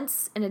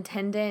 Once an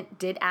attendant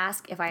did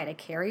ask if I had a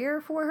carrier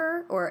for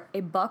her or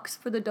a box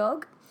for the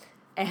dog,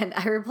 and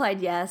I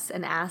replied yes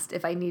and asked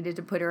if I needed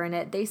to put her in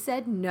it. They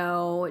said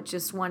no,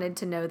 just wanted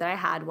to know that I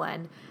had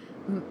one.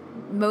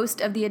 Most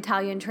of the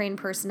Italian trained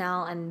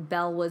personnel, and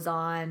Belle was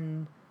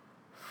on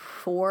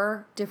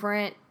 4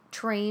 different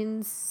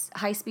trains,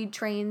 high-speed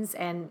trains,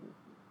 and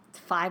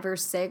 5 or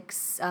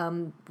 6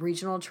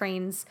 regional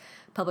trains,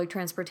 public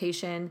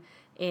transportation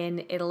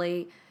in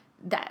Italy.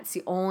 That's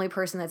the only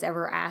person that's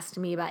ever asked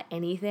me about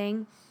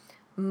anything.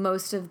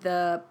 Most of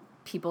the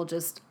people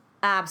just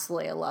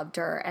absolutely loved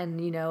her and,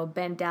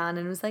 bent down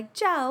and was like,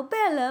 ciao,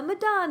 bella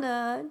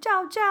Madonna,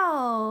 ciao,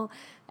 ciao,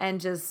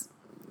 and just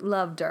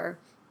loved her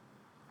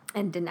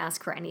and didn't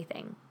ask for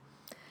anything.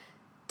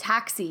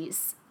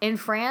 Taxis. In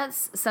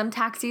France, some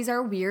taxis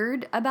are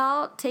weird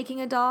about taking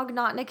a dog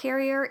not in a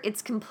carrier.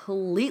 It's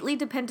completely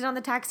dependent on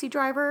the taxi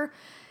driver.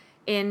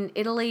 In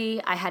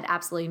Italy, I had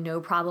absolutely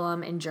no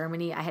problem. In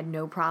Germany, I had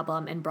no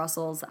problem. In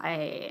Brussels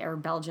or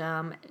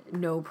Belgium,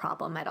 no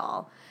problem at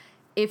all.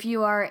 If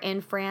you are in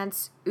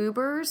France,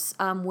 Ubers,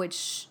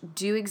 which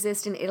do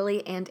exist in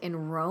Italy and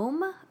in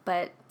Rome,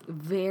 but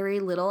very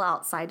little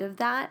outside of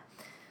that,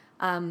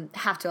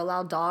 have to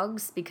allow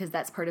dogs because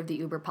that's part of the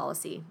Uber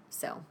policy.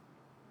 So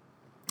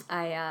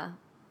I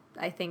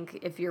think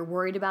if you're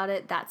worried about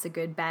it, that's a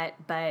good bet.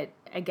 But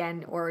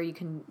again, or you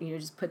can,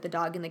 just put the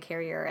dog in the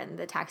carrier and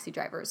the taxi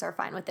drivers are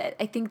fine with it.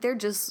 I think they're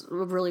just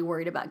really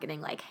worried about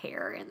getting like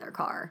hair in their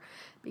car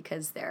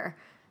because they're,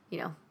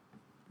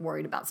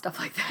 worried about stuff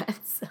like that.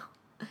 So,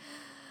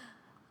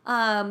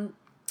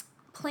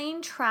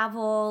 plane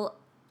travel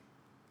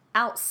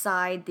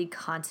outside the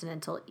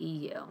continental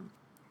EU.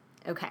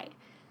 Okay.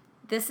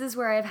 This is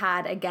where I've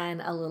had,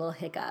 again, a little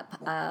hiccup.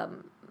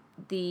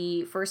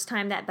 The first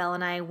time that Belle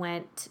and I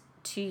went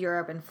to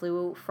Europe and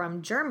flew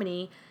from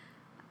Germany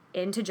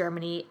into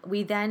Germany,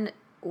 we then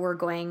were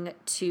going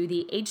to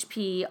the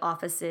HP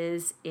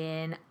offices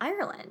in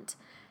Ireland,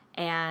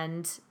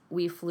 and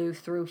we flew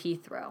through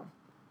Heathrow.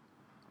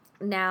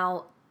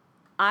 Now,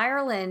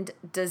 Ireland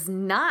does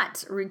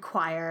not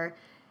require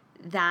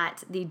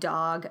that the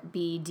dog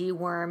be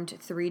dewormed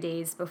 3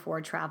 days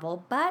before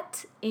travel,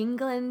 but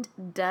England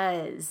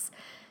does.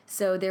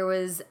 So there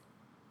was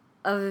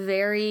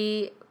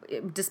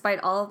despite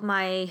all of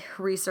my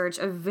research,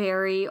 a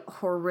very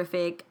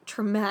horrific,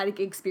 traumatic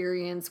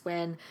experience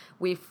when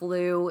we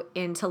flew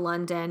into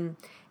London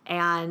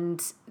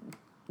and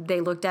they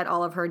looked at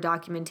all of her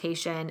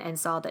documentation and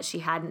saw that she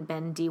hadn't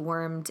been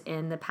dewormed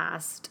in the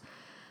past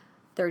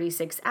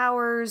 36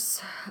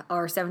 hours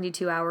or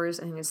 72 hours.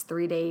 I think it's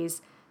 3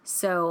 days.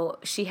 So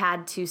she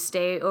had to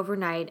stay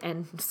overnight,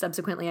 and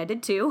subsequently I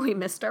did too. We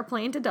missed our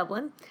plane to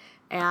Dublin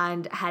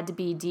and had to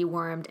be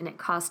dewormed, and it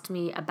cost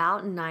me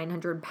about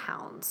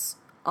 £900.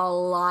 A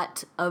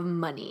lot of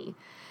money.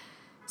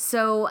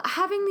 So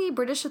having the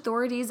British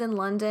authorities in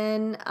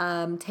London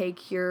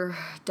take your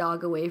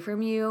dog away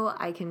from you,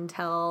 I can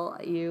tell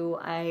you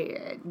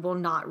I will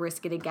not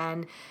risk it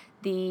again.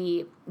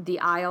 The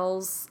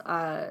Isles,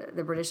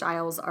 the British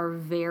Isles, are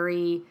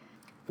very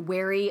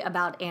wary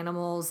about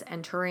animals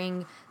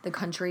entering the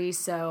country,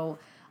 so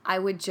I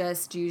would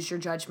just use your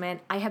judgment.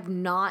 I have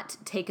not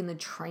taken the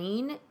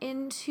train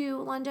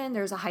into London.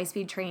 There's a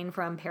high-speed train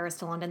from Paris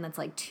to London that's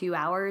like 2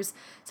 hours,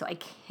 so I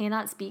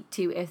cannot speak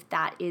to if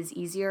that is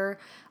easier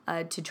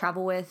to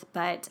travel with,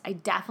 but I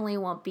definitely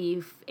won't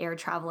be air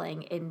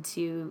traveling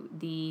into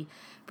the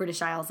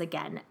British Isles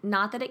again.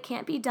 Not that it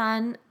can't be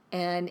done,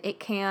 and it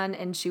can,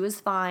 and she was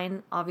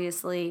fine,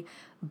 obviously,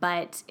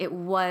 but it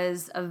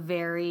was a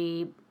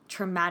very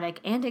traumatic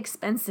and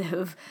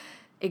expensive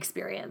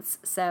experience.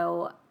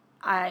 So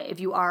if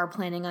you are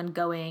planning on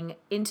going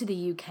into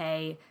the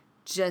UK,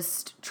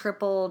 just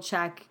triple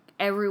check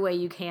every way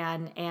you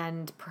can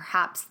and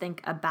perhaps think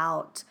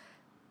about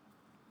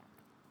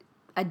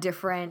a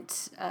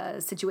different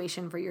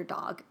situation for your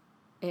dog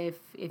if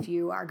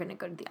you are going to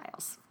go to the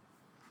Isles.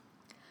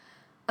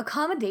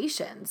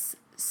 Accommodations.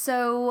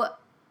 So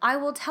I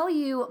will tell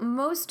you,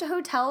 most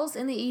hotels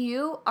in the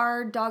EU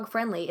are dog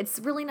friendly. It's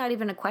really not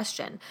even a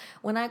question.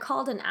 When I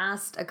called and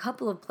asked a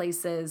couple of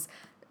places,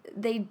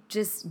 they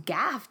just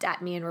gaffed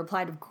at me and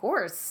replied, of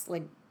course,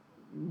 like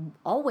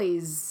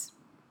always,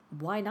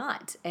 why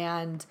not?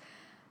 And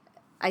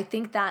I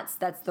think that's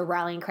the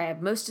rallying cry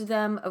of most of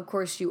them. Of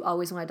course, you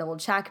always want to double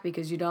check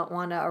because you don't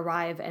want to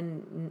arrive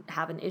and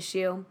have an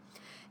issue.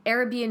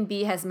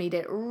 Airbnb has made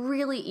it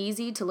really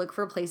easy to look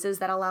for places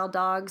that allow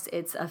dogs.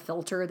 It's a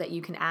filter that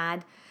you can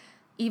add.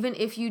 Even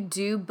if you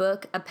do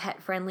book a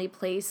pet-friendly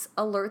place,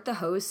 alert the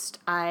host.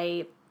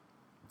 I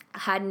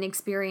had an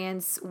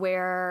experience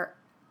where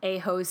a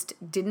host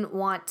didn't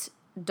want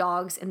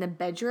dogs in the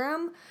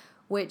bedroom,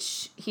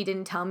 which he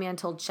didn't tell me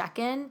until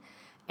check-in,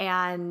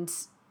 and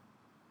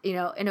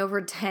in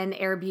over 10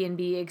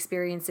 Airbnb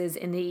experiences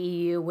in the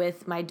EU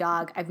with my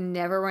dog. I've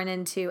never run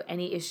into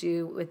any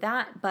issue with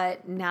that,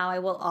 but now I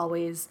will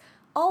always,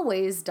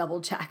 always double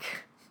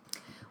check.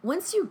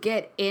 Once you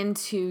get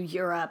into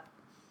Europe,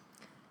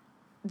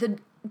 the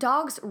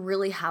dogs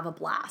really have a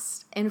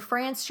blast. In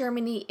France,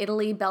 Germany,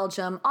 Italy,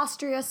 Belgium,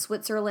 Austria,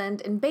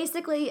 Switzerland, and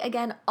basically,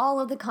 again, all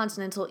of the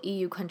continental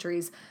EU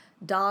countries,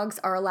 dogs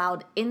are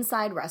allowed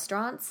inside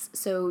restaurants,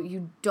 so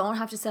you don't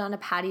have to sit on a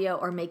patio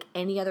or make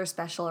any other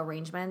special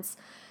arrangements.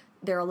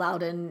 They're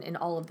allowed in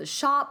all of the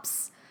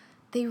shops.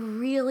 They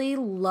really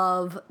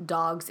love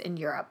dogs in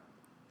Europe.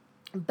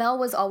 Belle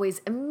was always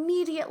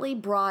immediately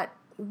brought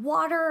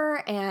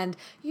water and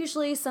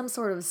usually some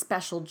sort of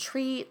special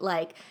treat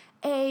like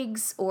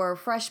eggs or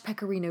fresh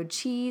pecorino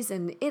cheese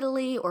in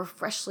Italy or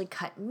freshly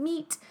cut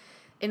meat.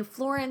 In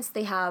Florence,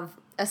 they have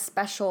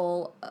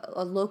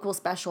a local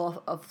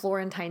special of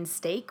Florentine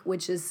steak,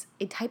 which is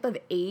a type of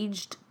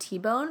aged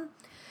T-bone.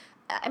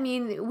 I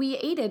mean, we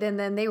ate it and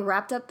then they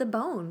wrapped up the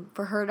bone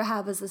for her to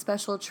have as a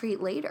special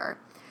treat later.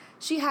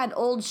 She had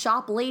old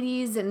shop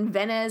ladies in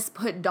Venice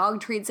put dog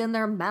treats in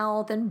their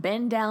mouth and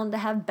bend down to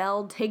have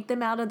Belle take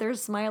them out of their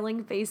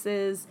smiling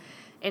faces.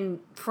 In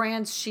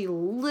France, she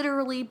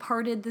literally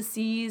parted the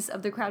seas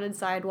of the crowded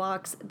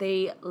sidewalks.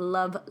 They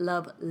love,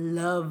 love,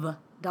 love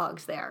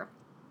dogs there.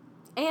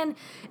 And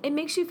it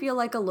makes you feel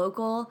like a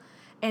local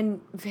and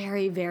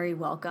very, very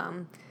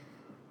welcome.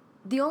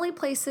 The only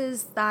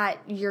places that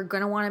you're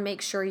going to want to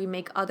make sure you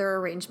make other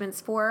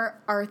arrangements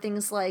for are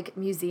things like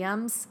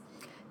museums.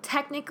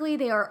 Technically,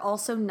 they are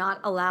also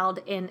not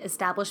allowed in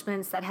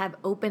establishments that have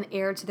open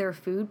air to their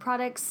food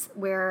products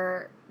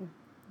where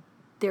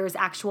there's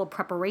actual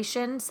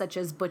preparation, such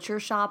as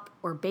butcher shop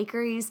or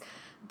bakeries.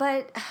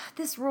 But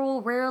this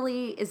rule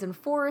rarely is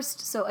enforced.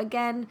 So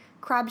again,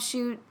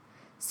 crapshoot.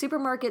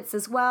 Supermarkets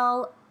as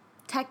well.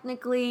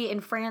 Technically,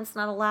 in France,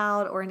 not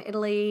allowed, or in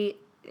Italy,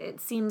 it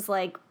seems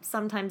like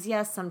sometimes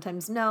yes,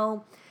 sometimes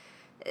no.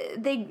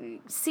 They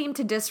seem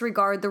to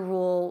disregard the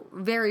rule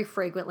very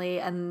frequently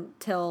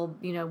until,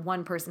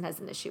 one person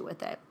has an issue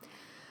with it.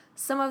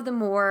 Some of the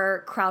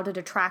more crowded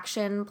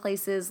attraction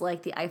places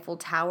like the Eiffel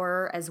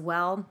Tower as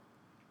well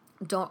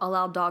don't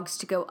allow dogs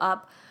to go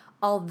up,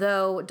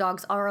 although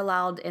dogs are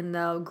allowed in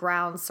the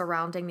grounds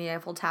surrounding the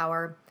Eiffel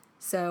Tower.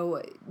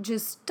 So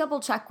just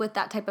double check with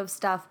that type of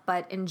stuff.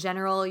 But in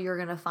general, you're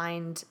going to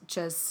find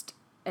just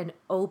an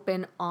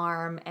open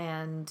arm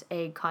and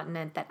a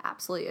continent that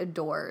absolutely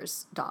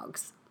adores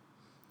dogs.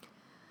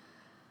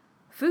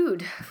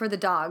 Food for the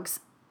dogs.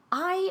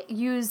 I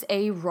use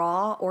a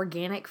raw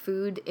organic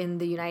food in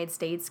the United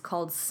States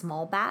called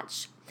Small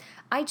Batch.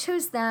 I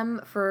chose them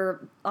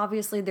for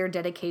obviously their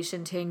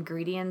dedication to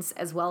ingredients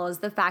as well as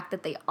the fact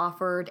that they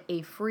offered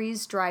a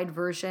freeze-dried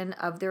version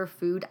of their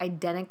food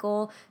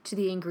identical to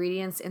the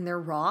ingredients in their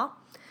raw.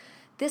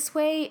 This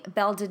way,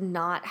 Belle did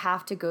not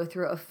have to go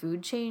through a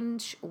food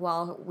change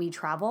while we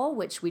travel,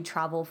 which we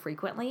travel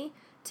frequently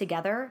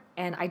together,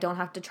 and I don't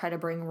have to try to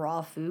bring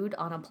raw food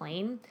on a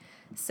plane.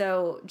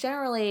 So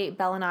generally,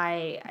 Belle and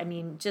I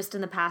just in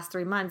the past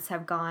 3 months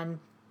have gone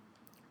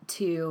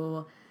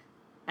to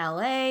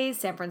LA,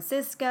 San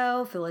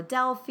Francisco,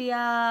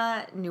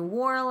 Philadelphia, New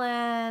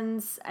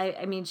Orleans.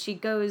 She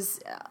goes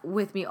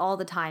with me all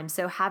the time.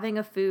 So having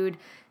a food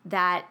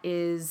that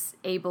is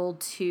able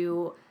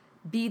to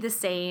be the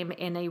same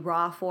in a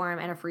raw form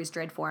and a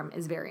freeze-dried form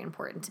is very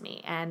important to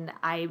me. And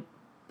I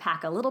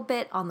pack a little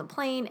bit on the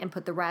plane and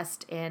put the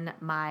rest in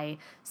my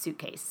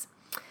suitcase.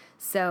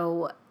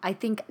 So I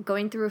think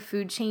going through a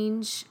food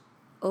change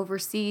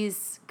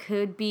overseas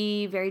could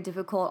be very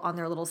difficult on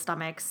their little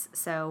stomachs.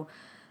 So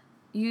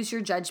use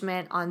your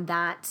judgment on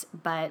that.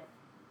 But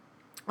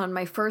on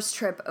my first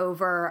trip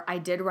over, I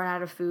did run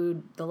out of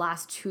food the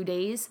last 2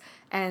 days,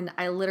 and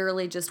I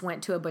literally just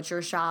went to a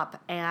butcher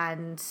shop,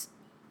 and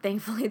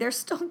thankfully there's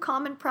still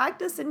common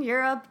practice in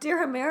Europe.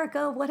 Dear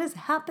America, what has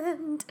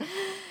happened?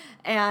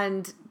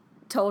 And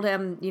told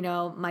him,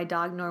 my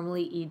dog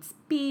normally eats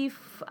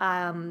beef.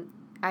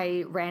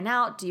 I ran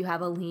out. Do you have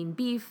a lean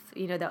beef?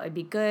 That would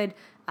be good.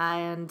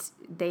 And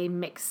they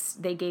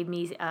gave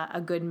me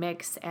a good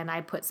mix, and I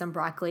put some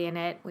broccoli in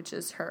it, which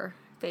is her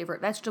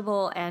favorite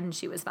vegetable, and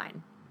she was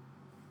fine.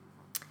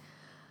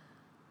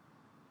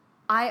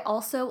 I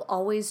also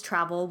always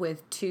travel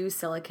with 2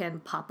 silicone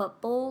pop-up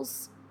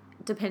bowls.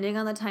 Depending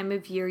on the time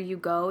of year you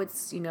go,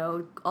 it's,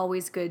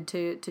 always good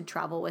to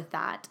travel with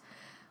that.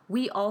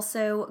 We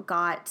also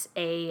got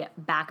a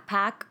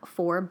backpack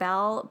for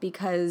Belle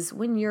because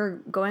when you're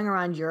going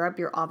around Europe,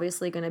 you're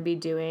obviously going to be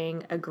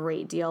doing a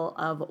great deal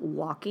of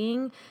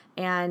walking.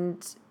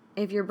 And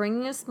if you're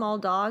bringing a small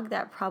dog,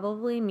 that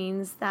probably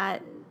means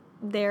that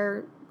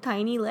they're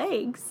tiny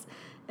legs.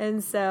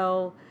 And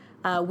so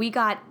we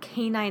got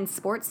Canine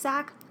Sports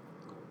Sack,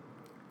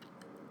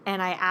 and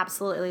I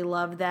absolutely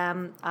love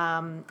them.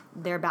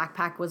 Their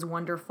backpack was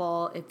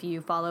wonderful. If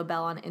you follow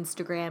Belle on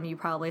Instagram, you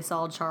probably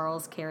saw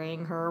Charles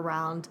carrying her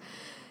around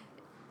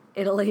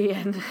Italy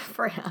and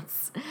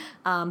France.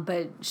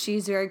 But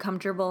she's very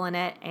comfortable in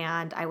it,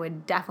 and I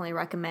would definitely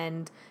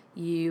recommend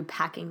you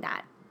packing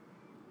that.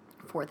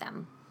 for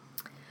them.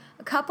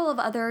 A couple of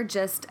other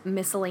just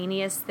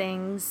miscellaneous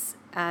things.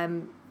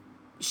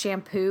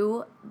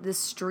 Shampoo. The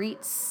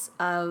streets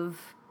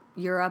of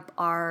Europe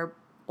are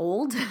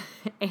old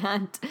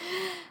and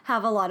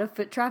have a lot of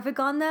foot traffic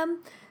on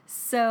them.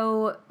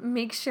 So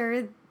make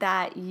sure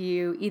that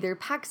you either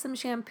pack some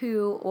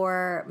shampoo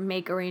or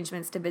make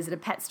arrangements to visit a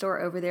pet store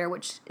over there,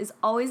 which is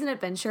always an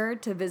adventure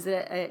to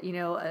visit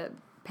a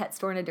pet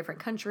store in a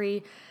different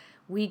country.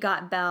 We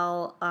got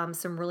Belle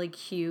some really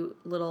cute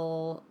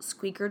little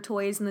squeaker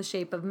toys in the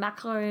shape of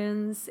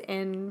macarons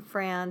in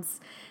France,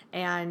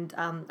 and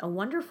a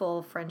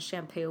wonderful French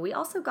shampoo. We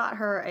also got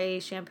her a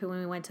shampoo when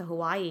we went to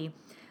Hawaii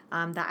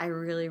that I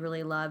really,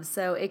 really love.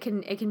 So it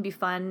can be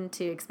fun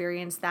to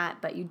experience that,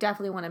 but you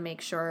definitely want to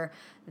make sure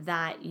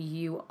that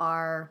you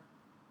are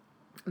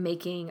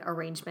making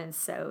arrangements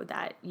so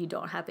that you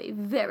don't have a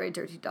very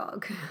dirty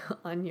dog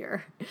on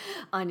your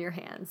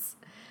hands.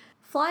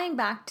 Flying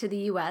back to the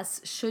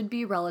US should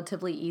be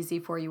relatively easy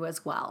for you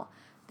as well.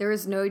 There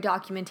is no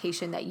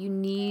documentation that you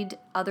need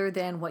other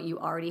than what you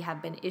already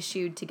have been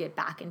issued to get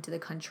back into the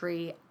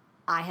country.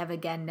 I have,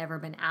 again, never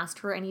been asked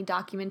for any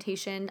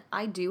documentation.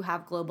 I do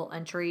have global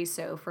entry,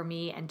 so for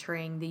me,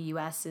 entering the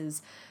US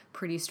is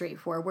pretty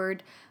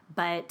straightforward.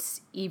 But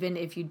even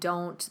if you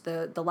don't,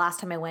 the last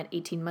time I went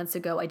 18 months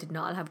ago, I did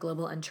not have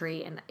global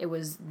entry, and it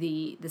was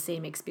the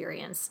same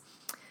experience.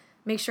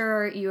 Make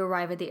sure you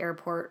arrive at the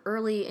airport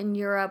early in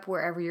Europe,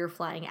 wherever you're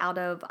flying out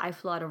of. I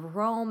flew out of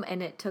Rome,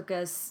 and it took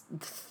us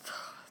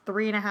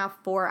 3.5,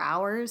 4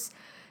 hours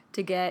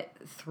to get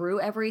through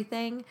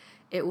everything.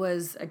 It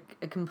was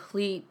a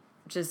complete,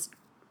 just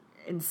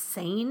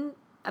insane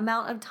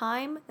amount of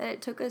time that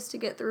it took us to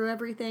get through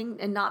everything,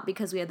 and not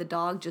because we had the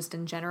dog, just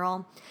in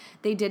general.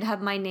 They did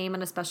have my name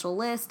on a special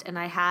list, and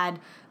I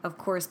had, of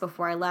course,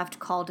 before I left,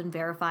 called and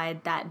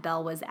verified that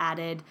Belle was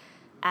added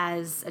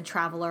as a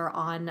traveler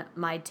on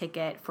my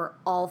ticket for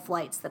all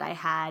flights that I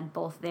had,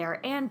 both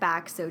there and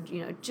back. So,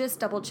 just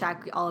double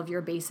check all of your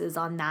bases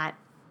on that.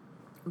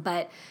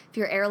 But if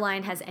your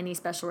airline has any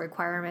special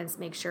requirements,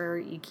 make sure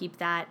you keep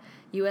that.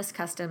 U.S.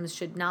 Customs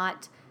should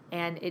not,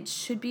 and it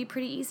should be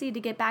pretty easy to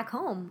get back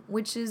home,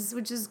 which is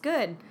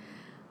good.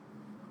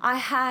 I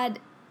had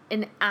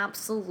an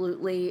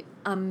absolutely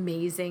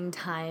amazing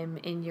time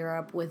in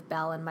Europe with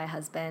Belle and my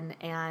husband,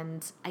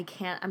 and I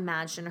can't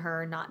imagine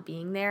her not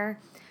being there.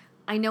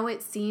 I know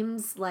it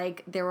seems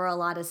like there were a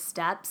lot of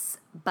steps,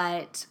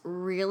 but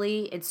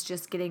really it's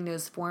just getting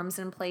those forms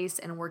in place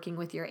and working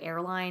with your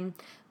airline.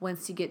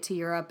 Once you get to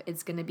Europe,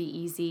 it's going to be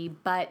easy,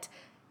 but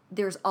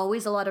there's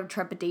always a lot of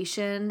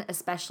trepidation,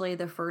 especially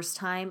the first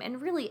time,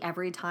 and really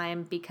every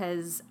time,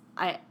 because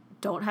I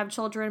don't have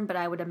children, but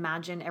I would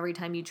imagine every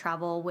time you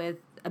travel with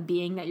a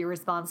being that you're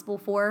responsible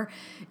for,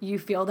 you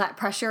feel that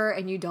pressure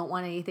and you don't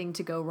want anything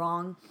to go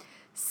wrong.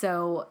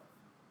 So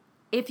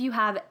if you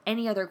have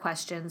any other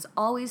questions,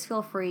 always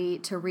feel free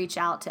to reach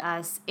out to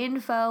us,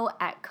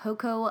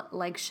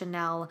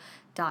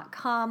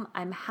 info@cocolikechanel.com.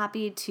 I'm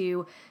happy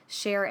to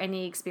share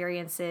any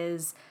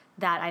experiences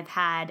that I've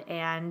had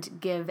and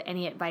give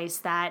any advice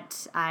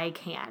that I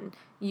can.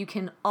 You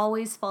can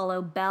always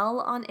follow Belle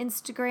on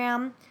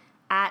Instagram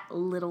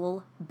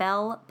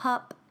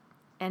 @littlebellepup,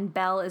 and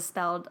Belle is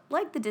spelled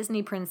like the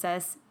Disney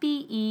princess,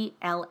 Belle.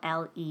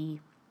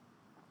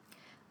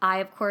 I,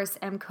 of course,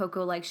 am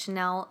Coco Like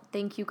Chanel.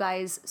 Thank you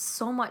guys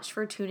so much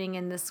for tuning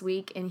in this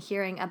week and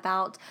hearing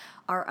about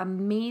our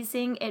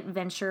amazing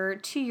adventure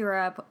to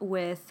Europe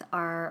with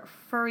our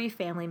furry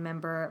family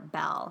member,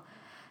 Belle.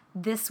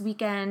 This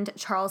weekend,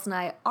 Charles and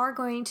I are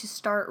going to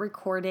start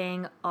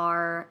recording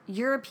our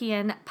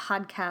European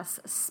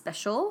podcast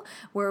special,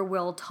 where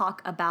we'll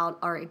talk about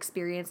our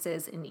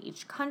experiences in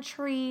each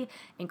country,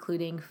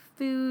 including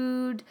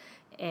food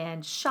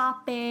and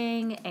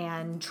shopping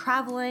and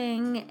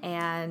traveling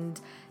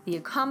and the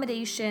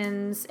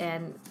accommodations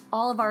and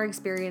all of our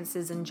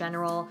experiences in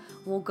general.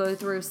 We'll go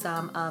through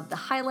some of the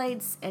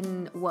highlights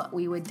and what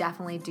we would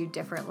definitely do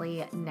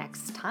differently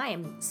next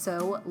time.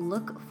 So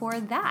look for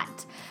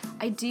that.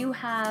 I do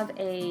have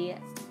a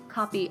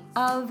copy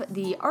of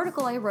the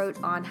article I wrote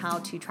on how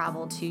to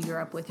travel to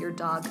Europe with your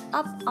dog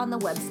up on the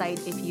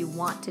website if you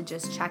want to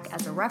just check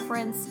as a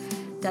reference,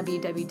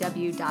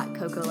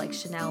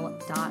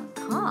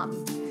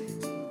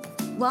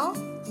 www.cocolikechanel.com. Well,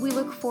 we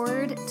look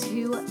forward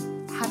to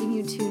having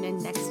you tune in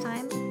next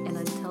time, and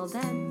until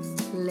then,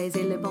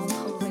 laissez le bon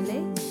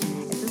relais,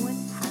 everyone.